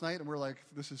home last night, and we're like,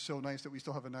 this is so nice that we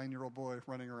still have a 9-year-old boy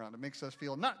running around. It makes us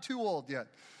feel not too old yet.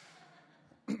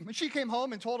 And she came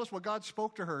home and told us what God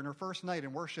spoke to her in her first night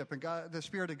in worship, and the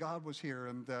Spirit of God was here,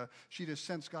 and she just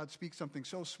sensed God speak something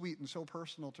so sweet and so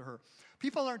personal to her.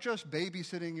 People aren't just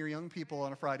babysitting your young people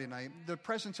on a Friday night. The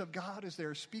presence of God is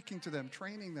there speaking to them,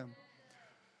 training them.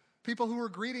 People who are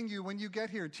greeting you when you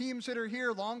get here. Teams that are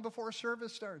here long before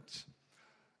service starts.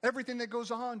 Everything that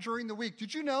goes on during the week.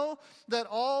 Did you know that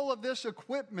all of this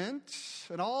equipment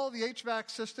and all the HVAC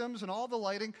systems and all the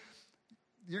lighting,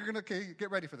 you're going to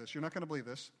get ready for this. You're not going to believe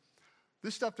this.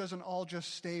 This stuff doesn't all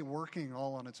just stay working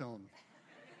all on its own.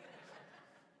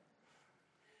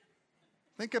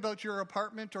 Think about your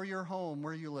apartment or your home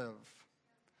where you live.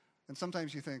 And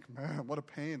sometimes you think, man, what a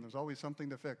pain. There's always something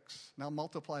to fix. Now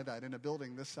multiply that in a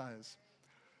building this size.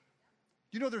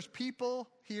 You know, there's people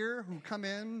here who come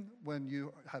in when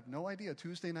you have no idea,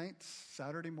 Tuesday nights,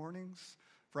 Saturday mornings,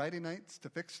 Friday nights to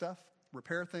fix stuff,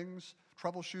 repair things,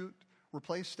 troubleshoot,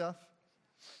 replace stuff.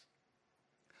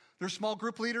 There's small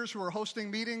group leaders who are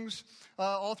hosting meetings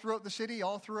all throughout the city,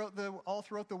 all throughout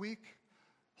the week,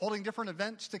 holding different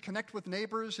events to connect with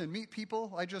neighbors and meet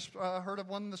people. I just heard of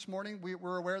one this morning. We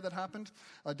were aware that happened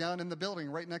down in the building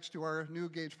right next to our new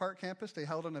Gage Park campus. They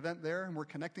held an event there, and we're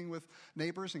connecting with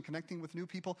neighbors and connecting with new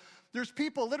people. There's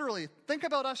people, literally, think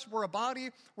about us. We're a body.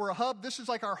 We're a hub. This is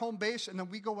like our home base, and then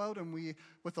we go out and we,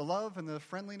 with the love and the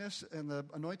friendliness and the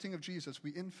anointing of Jesus,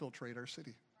 we infiltrate our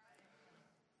city.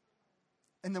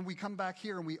 And then we come back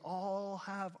here and we all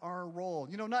have our role.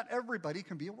 You know, not everybody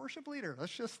can be a worship leader.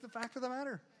 That's just the fact of the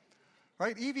matter.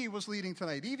 Right? Evie was leading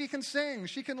tonight. Evie can sing.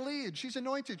 She can lead. She's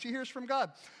anointed. She hears from God.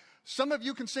 Some of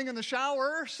you can sing in the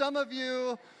shower. Some of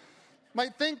you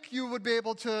might think you would be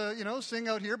able to, sing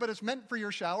out here, but it's meant for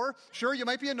your shower. Sure, you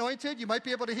might be anointed. You might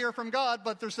be able to hear from God,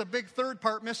 but there's a big third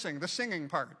part missing, the singing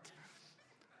part.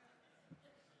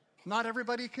 Not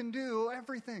everybody can do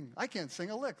everything. I can't sing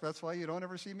a lick. That's why you don't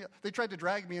ever see me. They tried to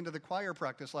drag me into the choir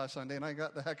practice last Sunday, and I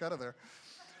got the heck out of there.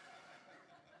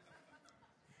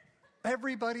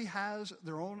 Everybody has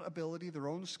their own ability, their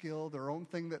own skill, their own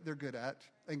thing that they're good at,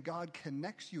 and God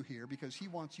connects you here because he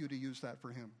wants you to use that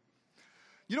for him.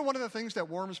 You know, one of the things that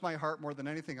warms my heart more than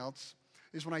anything else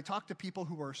is when I talk to people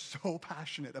who are so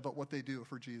passionate about what they do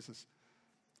for Jesus.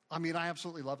 I mean, I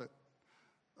absolutely love it.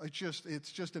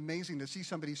 It's just amazing to see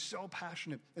somebody so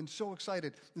passionate and so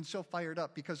excited and so fired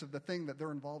up because of the thing that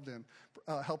they're involved in,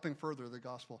 helping further the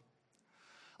gospel.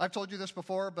 I've told you this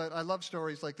before, but I love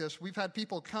stories like this. We've had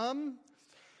people come,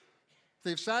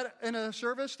 they've sat in a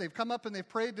service, they've come up and they've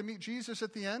prayed to meet Jesus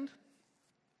at the end.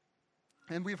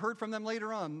 And we've heard from them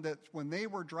later on that when they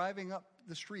were driving up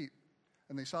the street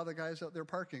and they saw the guys out there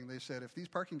parking, they said, if these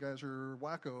parking guys are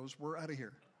wackos, we're out of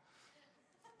here.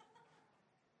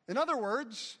 In other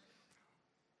words,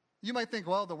 You might think,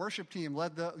 well, the worship team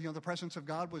led the presence of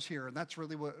God was here, and that's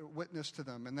really what witnessed to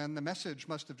them. And then the message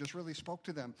must have just really spoke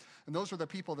to them. And those were the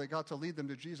people that got to lead them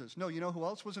to Jesus. No, you know who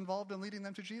else was involved in leading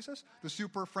them to Jesus? The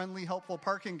super friendly, helpful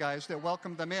parking guys that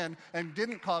welcomed them in and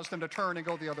didn't cause them to turn and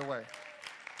go the other way.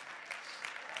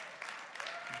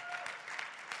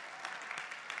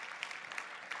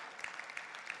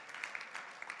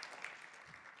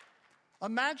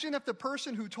 Imagine if the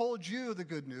person who told you the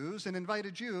good news and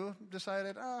invited you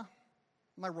decided,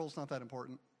 my role's not that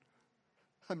important.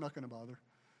 I'm not going to bother.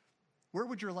 Where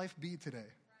would your life be today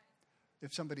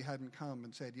if somebody hadn't come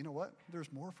and said, you know what?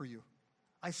 There's more for you.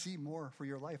 I see more for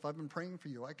your life. I've been praying for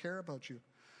you. I care about you.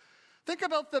 Think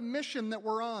about the mission that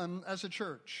we're on as a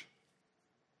church.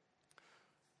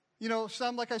 You know,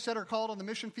 some, like I said, are called on the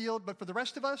mission field, but for the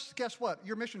rest of us, guess what?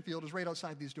 Your mission field is right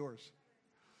outside these doors.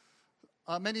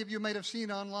 Many of you might have seen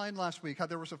online last week how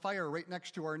there was a fire right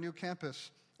next to our new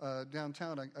campus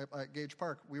downtown at Gage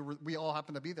Park. We all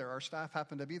happened to be there. Our staff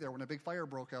happened to be there when a big fire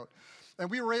broke out. And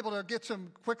we were able to get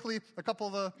a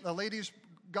couple of the ladies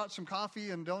got some coffee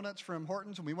and donuts from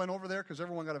Horton's, and we went over there because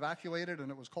everyone got evacuated and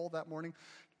it was cold that morning.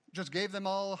 Just gave them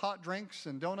all hot drinks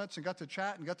and donuts and got to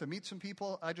chat and got to meet some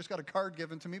people. I just got a card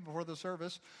given to me before the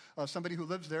service. Somebody who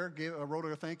lives there wrote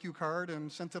a thank you card and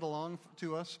sent it along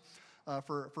to us.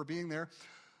 For being there.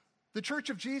 The Church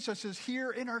of Jesus is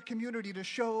here in our community to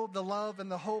show the love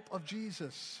and the hope of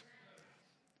Jesus.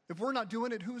 If we're not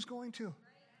doing it, who's going to?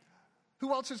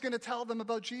 Who else is going to tell them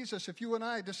about Jesus if you and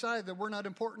I decide that we're not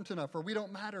important enough or we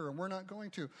don't matter and we're not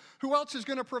going to? Who else is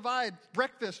going to provide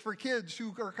breakfast for kids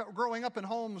who are growing up in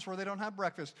homes where they don't have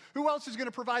breakfast? Who else is going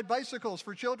to provide bicycles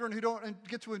for children who don't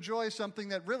get to enjoy something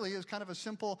that really is kind of a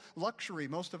simple luxury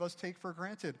most of us take for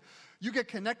granted? You get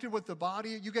connected with the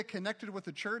body, you get connected with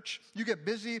the church, you get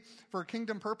busy for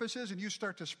kingdom purposes, and you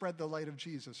start to spread the light of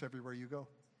Jesus everywhere you go.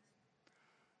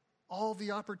 All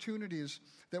the opportunities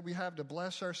that we have to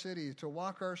bless our city, to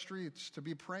walk our streets, to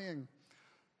be praying,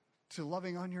 to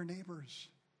loving on your neighbors,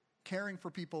 caring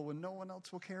for people when no one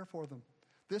else will care for them.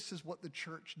 This is what the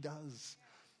church does.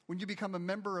 When you become a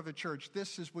member of a church,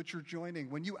 this is what you're joining.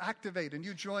 When you activate and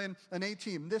you join an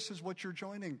A-team, this is what you're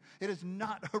joining. It is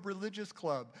not a religious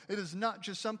club. It is not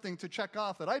just something to check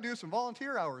off that I do some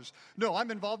volunteer hours. No,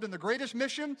 I'm involved in the greatest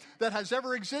mission that has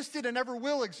ever existed and ever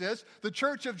will exist, the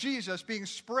Church of Jesus being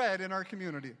spread in our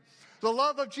community. The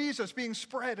love of Jesus being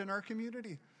spread in our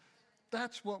community.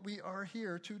 That's what we are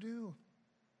here to do.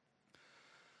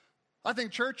 I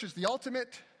think church is the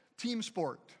ultimate team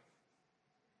sport.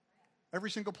 Every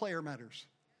single player matters.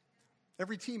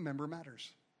 Every team member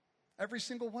matters. Every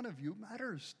single one of you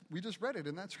matters. We just read it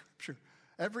in that scripture.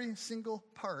 Every single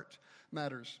part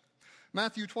matters.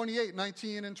 Matthew 28,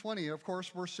 19 and 20. Of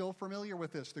course, we're so familiar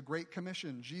with this. The Great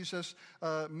Commission. Jesus'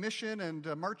 mission and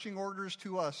marching orders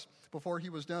to us before he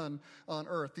was done on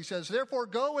earth. He says, therefore,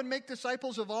 go and make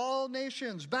disciples of all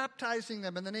nations, baptizing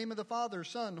them in the name of the Father,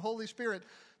 Son, Holy Spirit.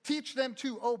 Teach them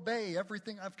to obey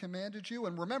everything I've commanded you.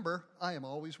 And remember, I am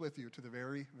always with you to the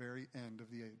very, very end of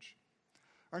the age.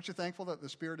 Aren't you thankful that the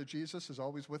Spirit of Jesus is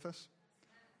always with us?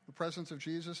 The presence of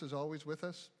Jesus is always with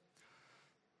us.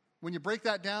 When you break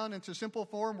that down into simple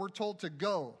form, we're told to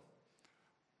go.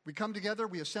 We come together,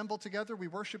 we assemble together, we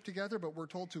worship together, but we're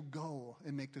told to go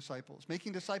and make disciples.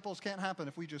 Making disciples can't happen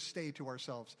if we just stay to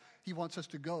ourselves. He wants us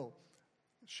to go,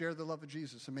 share the love of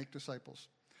Jesus, and make disciples.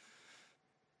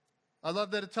 I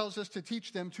love that it tells us to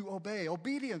teach them to obey.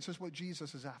 Obedience is what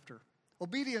Jesus is after.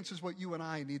 Obedience is what you and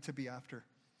I need to be after.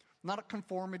 Not a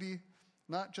conformity,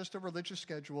 not just a religious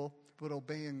schedule, but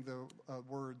obeying the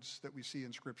words that we see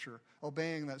in Scripture.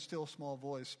 Obeying that still small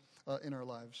voice in our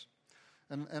lives.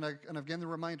 And again, the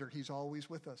reminder, he's always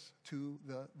with us to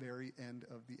the very end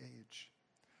of the age.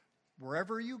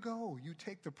 Wherever you go, you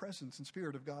take the presence and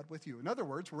Spirit of God with you. In other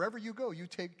words, wherever you go, you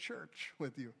take church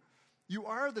with you. You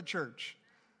are the church.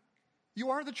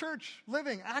 You are the church,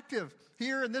 living, active,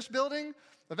 here in this building,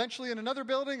 eventually in another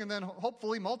building, and then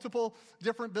hopefully multiple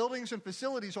different buildings and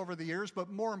facilities over the years, but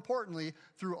more importantly,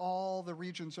 through all the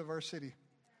regions of our city,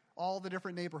 all the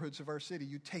different neighborhoods of our city.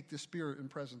 You take the Spirit and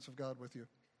presence of God with you.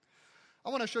 I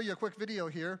want to show you a quick video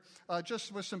here,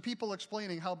 just with some people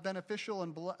explaining how beneficial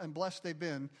and blessed they've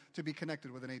been to be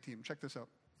connected with an A-team. Check this out.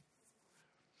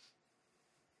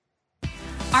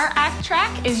 Our ACT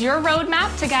track is your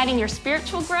roadmap to guiding your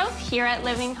spiritual growth here at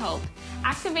Living Hope.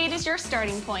 Activate is your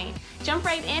starting point. Jump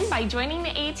right in by joining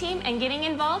the A-Team and getting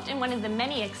involved in one of the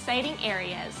many exciting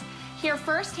areas. Hear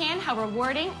firsthand how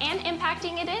rewarding and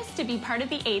impacting it is to be part of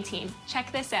the A-Team.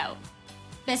 Check this out.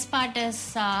 Best part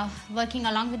is working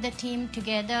along with the team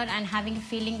together and having a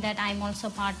feeling that I'm also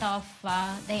part of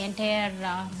the entire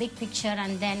big picture,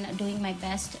 and then doing my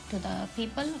best to the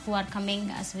people who are coming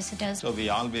as visitors. So we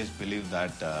always believe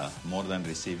that more than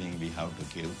receiving, we have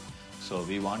to give. So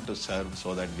we want to serve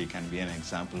so that we can be an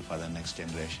example for the next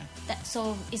generation.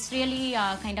 So it's really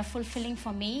kind of fulfilling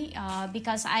for me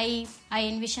because I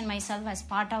envision myself as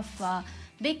part of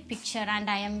big picture, and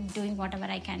I am doing whatever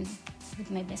I can with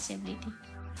my best ability.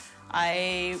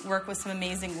 I work with some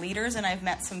amazing leaders, and I've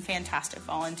met some fantastic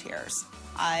volunteers.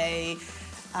 I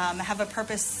have a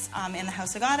purpose in the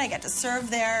House of God. I get to serve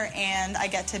there, and I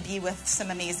get to be with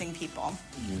some amazing people.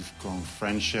 You've grown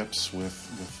friendships with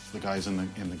the guys in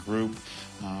the group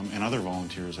and other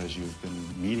volunteers as you've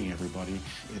been meeting everybody.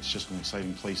 It's just an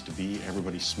exciting place to be.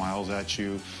 Everybody smiles at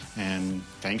you and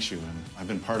thanks you. And I've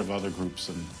been part of other groups,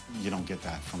 and you don't get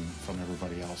that from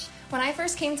everybody else. When I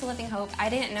first came to Living Hope, I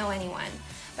didn't know anyone,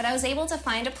 but I was able to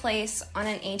find a place on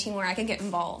an A team where I could get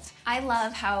involved. I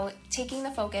love how taking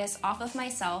the focus off of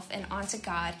myself and onto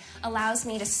God allows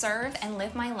me to serve and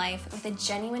live my life with a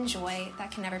genuine joy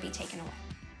that can never be taken away.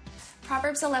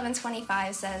 Proverbs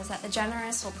 11:25 says that the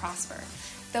generous will prosper.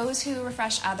 Those who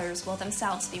refresh others will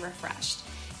themselves be refreshed.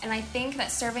 And I think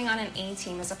that serving on an A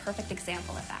team is a perfect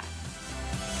example of that.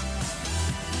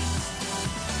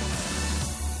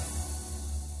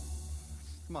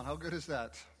 Come on, how good is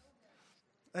that?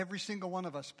 Every single one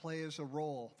of us plays a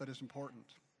role that is important.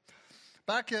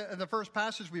 Back in the first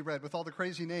passage we read with all the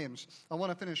crazy names, I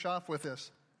want to finish off with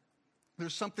this.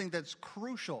 There's something that's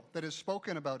crucial that is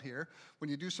spoken about here when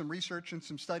you do some research and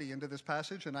some study into this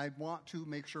passage, and I want to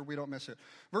make sure we don't miss it.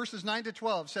 Verses 9 to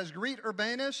 12 says, "Greet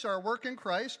Urbanus, our work in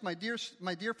Christ, my dear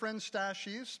friend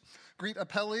Stachys. Greet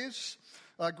Apelles.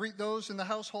 Greet those in the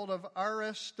household of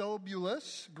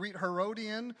Aristobulus. Greet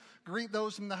Herodian. Greet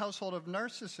those in the household of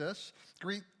Narcissus.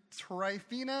 Greet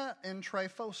Tryphena and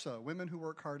Tryphosa, women who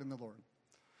work hard in the Lord."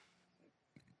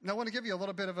 Now I want to give you a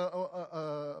little bit of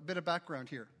a bit of background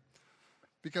here.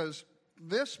 Because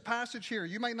this passage here,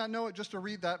 you might not know it just to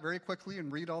read that very quickly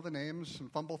and read all the names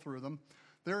and fumble through them.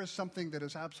 There is something that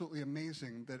is absolutely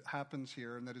amazing that happens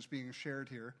here and that is being shared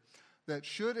here that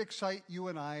should excite you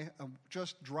and I,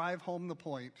 just drive home the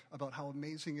point about how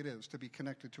amazing it is to be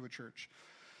connected to a church.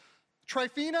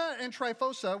 Tryphena and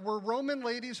Tryphosa were Roman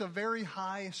ladies of very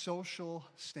high social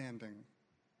standing.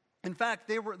 In fact,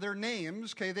 their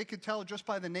names, they could tell just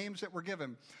by the names that were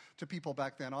given to people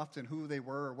back then, often who they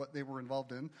were or what they were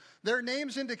involved in. Their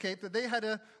names indicate that they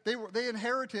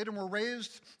inherited and were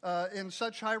raised in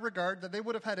such high regard that they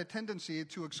would have had a tendency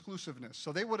to exclusiveness.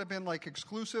 So they would have been like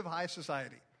exclusive high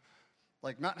society,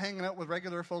 like not hanging out with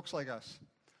regular folks like us.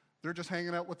 They're just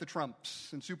hanging out with the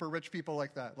Trumps and super rich people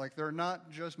like that. Like they're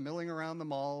not just milling around the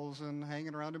malls and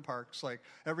hanging around in parks. Like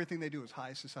everything they do is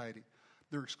high society.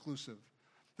 They're exclusive.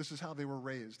 This is how they were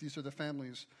raised. These are the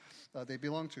families they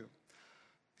belong to.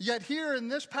 Yet here in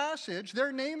this passage,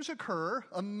 their names occur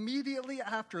immediately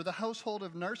after the household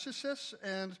of Narcissus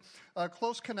and a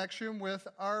close connection with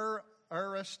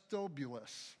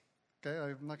Aristobulus. Okay,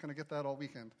 I'm not going to get that all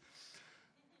weekend.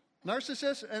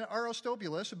 Narcissus and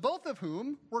Aristobulus, both of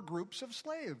whom were groups of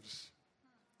slaves.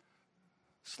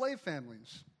 Slave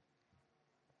families.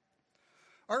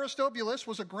 Aristobulus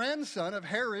was a grandson of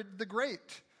Herod the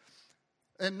Great.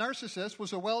 And Narcissus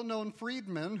was a well-known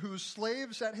freedman whose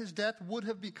slaves at his death would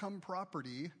have become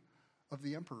property of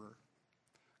the emperor.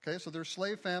 Okay, so they're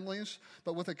slave families,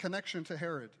 but with a connection to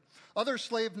Herod. Other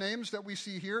slave names that we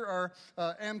see here are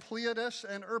Ampliatus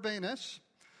and Urbanus.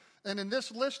 And in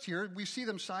this list here, we see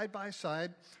them side by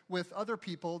side with other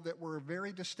people that were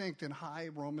very distinct in high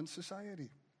Roman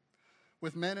society,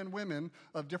 with men and women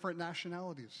of different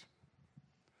nationalities.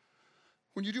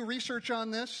 When you do research on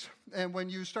this, and when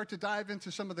you start to dive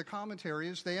into some of the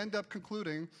commentaries, they end up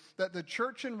concluding that the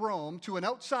church in Rome, to an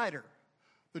outsider,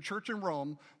 the church in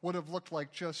Rome would have looked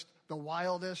like just the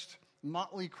wildest,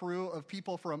 motley crew of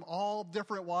people from all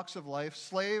different walks of life,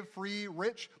 slave, free,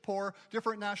 rich, poor,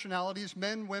 different nationalities,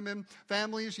 men, women,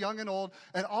 families, young and old,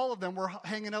 and all of them were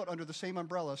hanging out under the same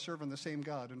umbrella, serving the same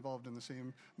God, involved in the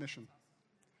same mission.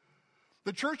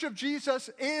 The Church of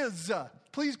Jesus is,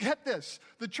 please get this,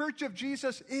 the Church of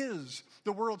Jesus is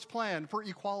the world's plan for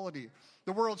equality,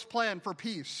 the world's plan for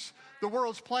peace, the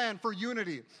world's plan for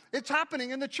unity. It's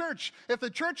happening in the church. If the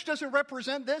church doesn't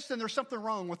represent this, then there's something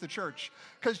wrong with the church.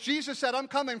 Because Jesus said, I'm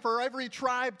coming for every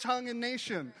tribe, tongue, and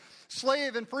nation.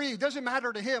 Slave and free, doesn't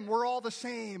matter to him. We're all the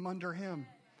same under him.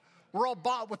 We're all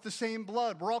bought with the same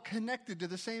blood. We're all connected to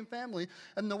the same family.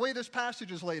 And the way this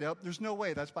passage is laid out, there's no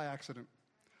way that's by accident.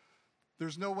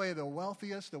 There's no way the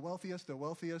wealthiest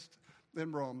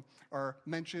in Rome are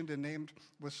mentioned and named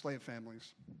with slave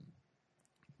families.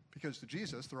 Because to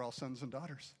Jesus, they're all sons and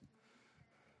daughters.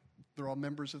 They're all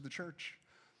members of the church.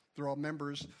 They're all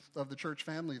members of the church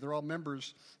family. They're all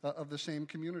members of the same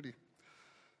community.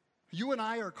 You and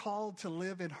I are called to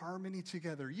live in harmony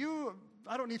together.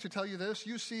 I don't need to tell you this.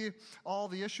 You see all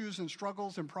the issues and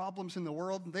struggles and problems in the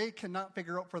world. They cannot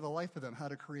figure out for the life of them how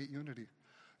to create unity.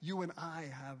 You and I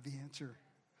have the answer.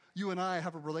 You and I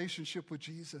have a relationship with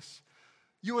Jesus.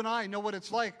 You and I know what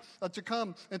it's like to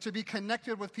come and to be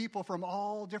connected with people from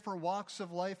all different walks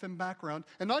of life and background,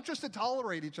 and not just to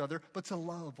tolerate each other, but to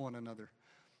love one another,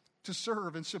 to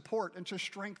serve and support and to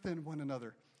strengthen one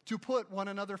another, to put one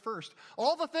another first.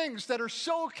 All the things that are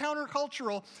so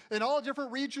countercultural in all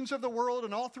different regions of the world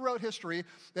and all throughout history,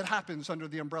 it happens under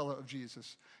the umbrella of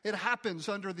Jesus. It happens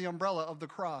under the umbrella of the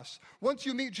cross. Once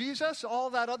you meet Jesus,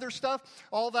 all that other stuff,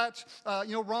 all that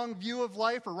wrong view of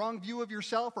life or wrong view of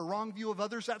yourself or wrong view of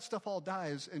others, that stuff all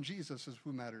dies, and Jesus is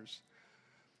who matters.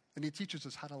 And he teaches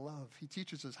us how to love. He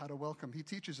teaches us how to welcome. He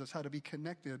teaches us how to be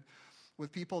connected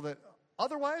with people that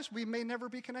otherwise we may never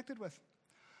be connected with.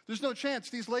 There's no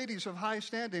chance these ladies of high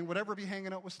standing would ever be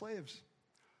hanging out with slaves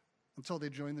until they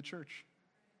join the church,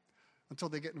 until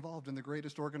they get involved in the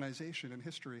greatest organization in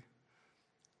history.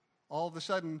 All of a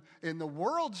sudden, in the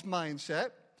world's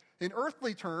mindset, in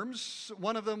earthly terms,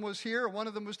 one of them was here, one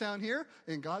of them was down here.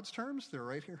 In God's terms, they're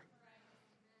right here.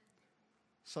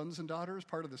 Sons and daughters,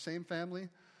 part of the same family,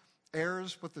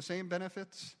 heirs with the same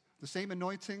benefits, the same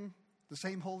anointing, the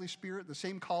same Holy Spirit, the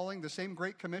same calling, the same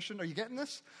Great Commission. Are you getting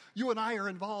this? You and I are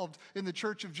involved in the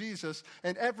church of Jesus,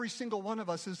 and every single one of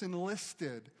us is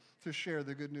enlisted to share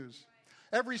the good news.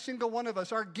 Every single one of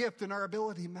us, our gift and our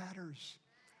ability matters.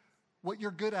 What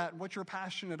you're good at and what you're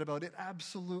passionate about, it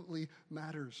absolutely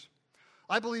matters.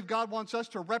 I believe God wants us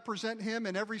to represent him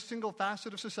in every single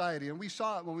facet of society, and we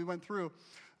saw it when we went through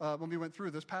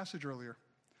this passage earlier.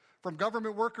 From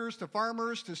government workers to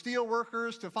farmers to steel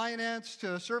workers to finance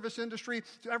to service industry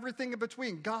to everything in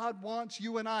between. God wants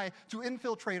you and I to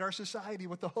infiltrate our society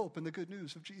with the hope and the good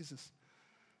news of Jesus.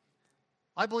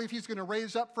 I believe he's going to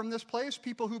raise up from this place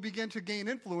people who begin to gain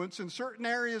influence in certain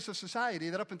areas of society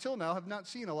that up until now have not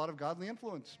seen a lot of godly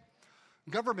influence.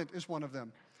 Government is one of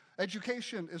them.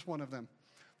 Education is one of them.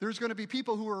 There's going to be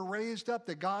people who are raised up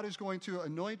that God is going to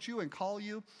anoint you and call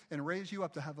you and raise you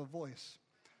up to have a voice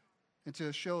and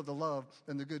to show the love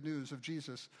and the good news of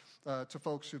Jesus to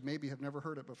folks who maybe have never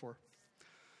heard it before.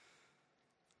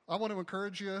 I want to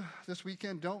encourage you this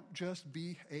weekend, don't just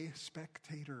be a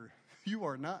spectator. You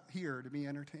are not here to be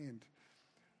entertained.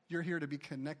 You're here to be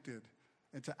connected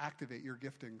and to activate your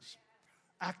giftings,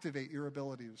 activate your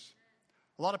abilities.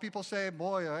 A lot of people say,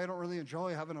 boy, I don't really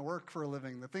enjoy having to work for a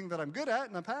living. The thing that I'm good at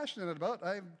and I'm passionate about,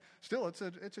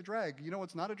 it's a drag. You know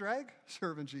what's not a drag?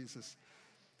 Serving Jesus.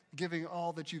 Giving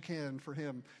all that you can for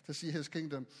him to see his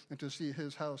kingdom and to see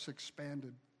his house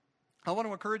expanded. I want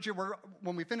to encourage you,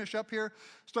 when we finish up here,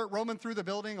 start roaming through the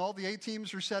building. All the A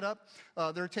teams are set up.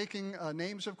 They're taking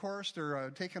names, of course.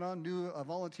 They're taking on new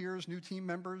volunteers, new team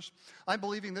members. I'm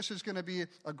believing this is going to be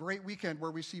a great weekend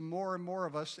where we see more and more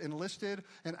of us enlisted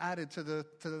and added to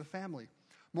the family.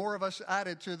 More of us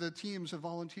added to the teams of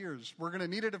volunteers. We're going to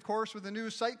need it, of course, with the new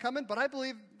site coming, but I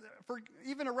believe for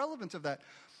even irrelevance of that,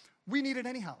 we need it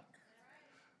anyhow.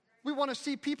 We want to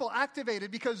see people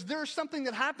activated because there's something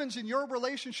that happens in your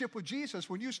relationship with Jesus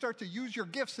when you start to use your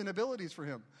gifts and abilities for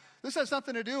him. This has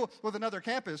nothing to do with another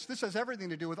campus. This has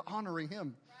everything to do with honoring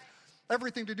him.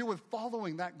 Everything to do with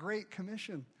following that great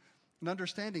commission and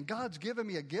understanding God's given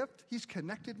me a gift. He's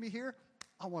connected me here.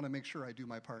 I want to make sure I do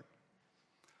my part.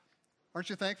 Aren't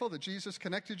you thankful that Jesus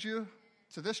connected you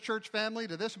to this church family,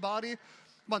 to this body?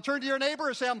 Come on, turn to your neighbor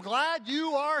and say, I'm glad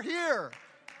you are here.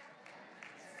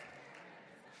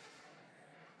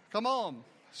 Come on.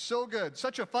 So good.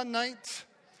 Such a fun night.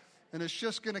 And it's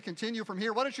just going to continue from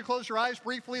here. Why don't you close your eyes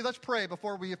briefly? Let's pray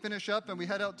before we finish up and we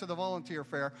head out to the volunteer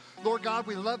fair. Lord God,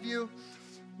 we love you.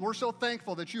 We're so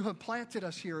thankful that you have planted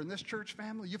us here in this church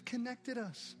family. You've connected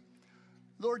us.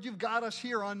 Lord, you've got us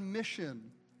here on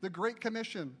mission, the Great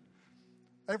Commission.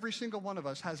 Every single one of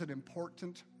us has an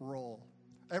important role.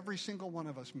 Every single one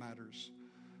of us matters.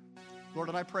 Lord,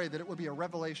 and I pray that it would be a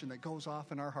revelation that goes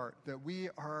off in our heart, that we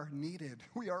are needed.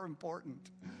 We are important.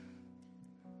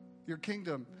 Your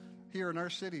kingdom here in our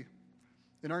city,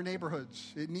 in our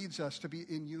neighborhoods, it needs us to be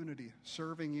in unity,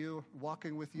 serving you,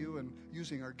 walking with you, and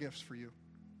using our gifts for you.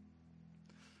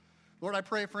 Lord, I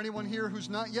pray for anyone here who's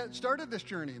not yet started this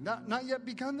journey, not yet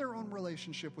begun their own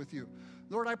relationship with you.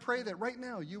 Lord, I pray that right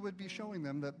now you would be showing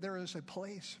them that there is a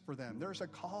place for them. There's a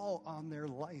call on their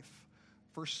life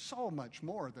for so much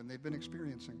more than they've been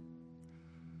experiencing.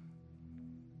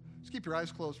 keep your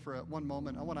eyes closed for one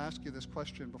moment. I want to ask you this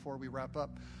question before we wrap up.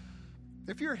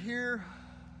 If you're here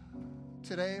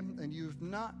today and you've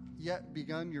not yet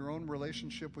begun your own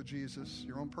relationship with Jesus,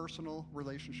 your own personal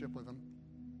relationship with him,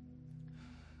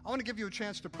 I want to give you a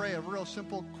chance to pray a real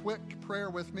simple, quick prayer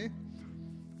with me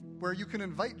where you can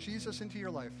invite Jesus into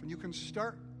your life and you can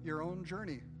start your own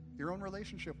journey, your own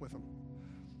relationship with him.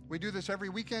 We do this every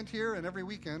weekend here, and every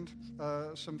weekend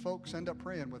some folks end up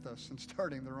praying with us and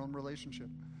starting their own relationship.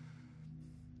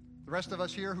 The rest of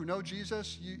us here who know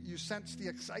Jesus, you sense the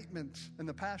excitement and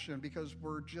the passion because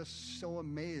we're just so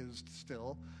amazed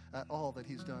still at all that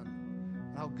he's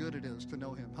done, how good it is to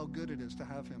know him, how good it is to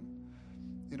have him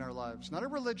in our lives. Not a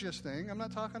religious thing. I'm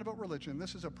not talking about religion.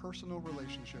 This is a personal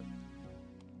relationship.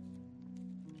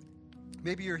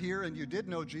 Maybe you're here and you did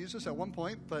know Jesus at one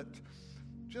point, but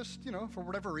just, for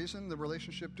whatever reason, the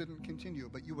relationship didn't continue,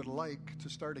 but you would like to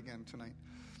start again tonight.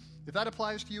 If that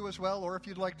applies to you as well, or if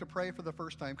you'd like to pray for the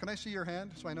first time, can I see your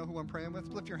hand so I know who I'm praying with?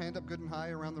 Lift your hand up good and high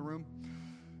around the room.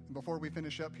 And before we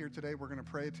finish up here today, we're going to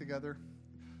pray together.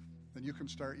 Then you can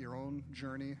start your own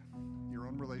journey, your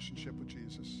own relationship with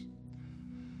Jesus.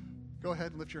 Go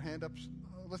ahead and lift your hand up.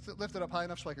 Lift it up high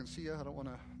enough so I can see you. I don't want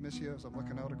to miss you as I'm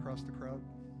looking out across the crowd.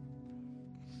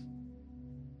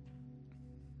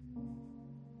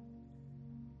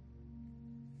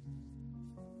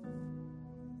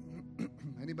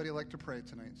 Anybody like to pray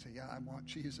tonight and say, yeah, I want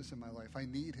Jesus in my life. I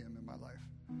need him in my life.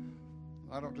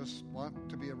 I don't just want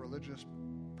to be a religious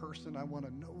person. I want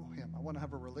to know him. I want to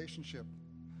have a relationship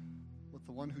with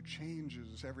the one who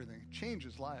changes everything,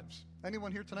 changes lives.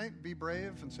 Anyone here tonight, be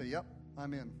brave and say, yep,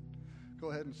 I'm in. Go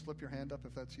ahead and slip your hand up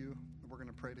if that's you. We're going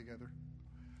to pray together.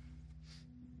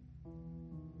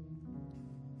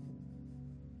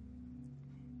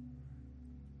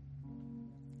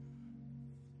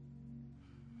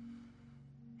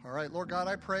 All right, Lord God,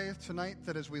 I pray tonight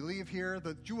that as we leave here,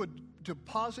 that you would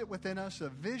deposit within us a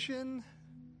vision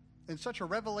and such a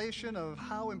revelation of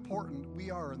how important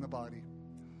we are in the body,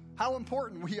 how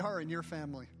important we are in your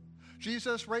family.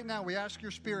 Jesus, right now we ask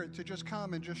your Spirit to just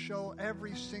come and just show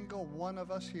every single one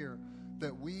of us here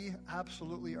that we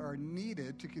absolutely are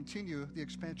needed to continue the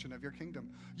expansion of your kingdom.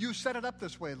 You set it up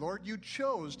this way, Lord. You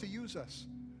chose to use us.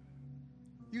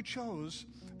 You chose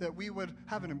that we would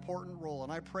have an important role,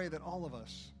 and I pray that all of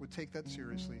us would take that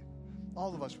seriously.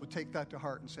 All of us would take that to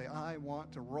heart and say, I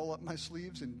want to roll up my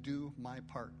sleeves and do my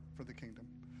part for the kingdom.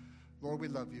 Lord, we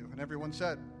love you. And everyone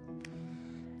said,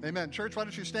 amen. Church, why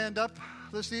don't you stand up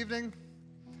this evening?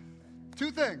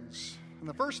 Two things. And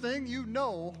the first thing, you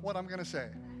know what I'm going to say.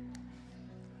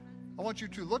 I want you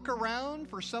to look around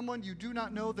for someone you do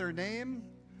not know their name.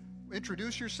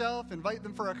 Introduce yourself, invite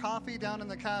them for a coffee down in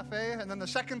the cafe. And then the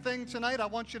second thing tonight, I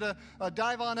want you to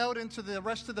dive on out into the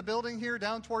rest of the building here,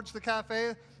 down towards the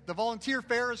cafe. The volunteer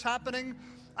fair is happening.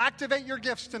 Activate your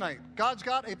gifts tonight. God's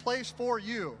got a place for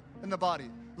you in the body.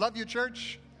 Love you,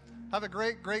 church. Have a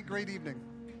great, great, great evening.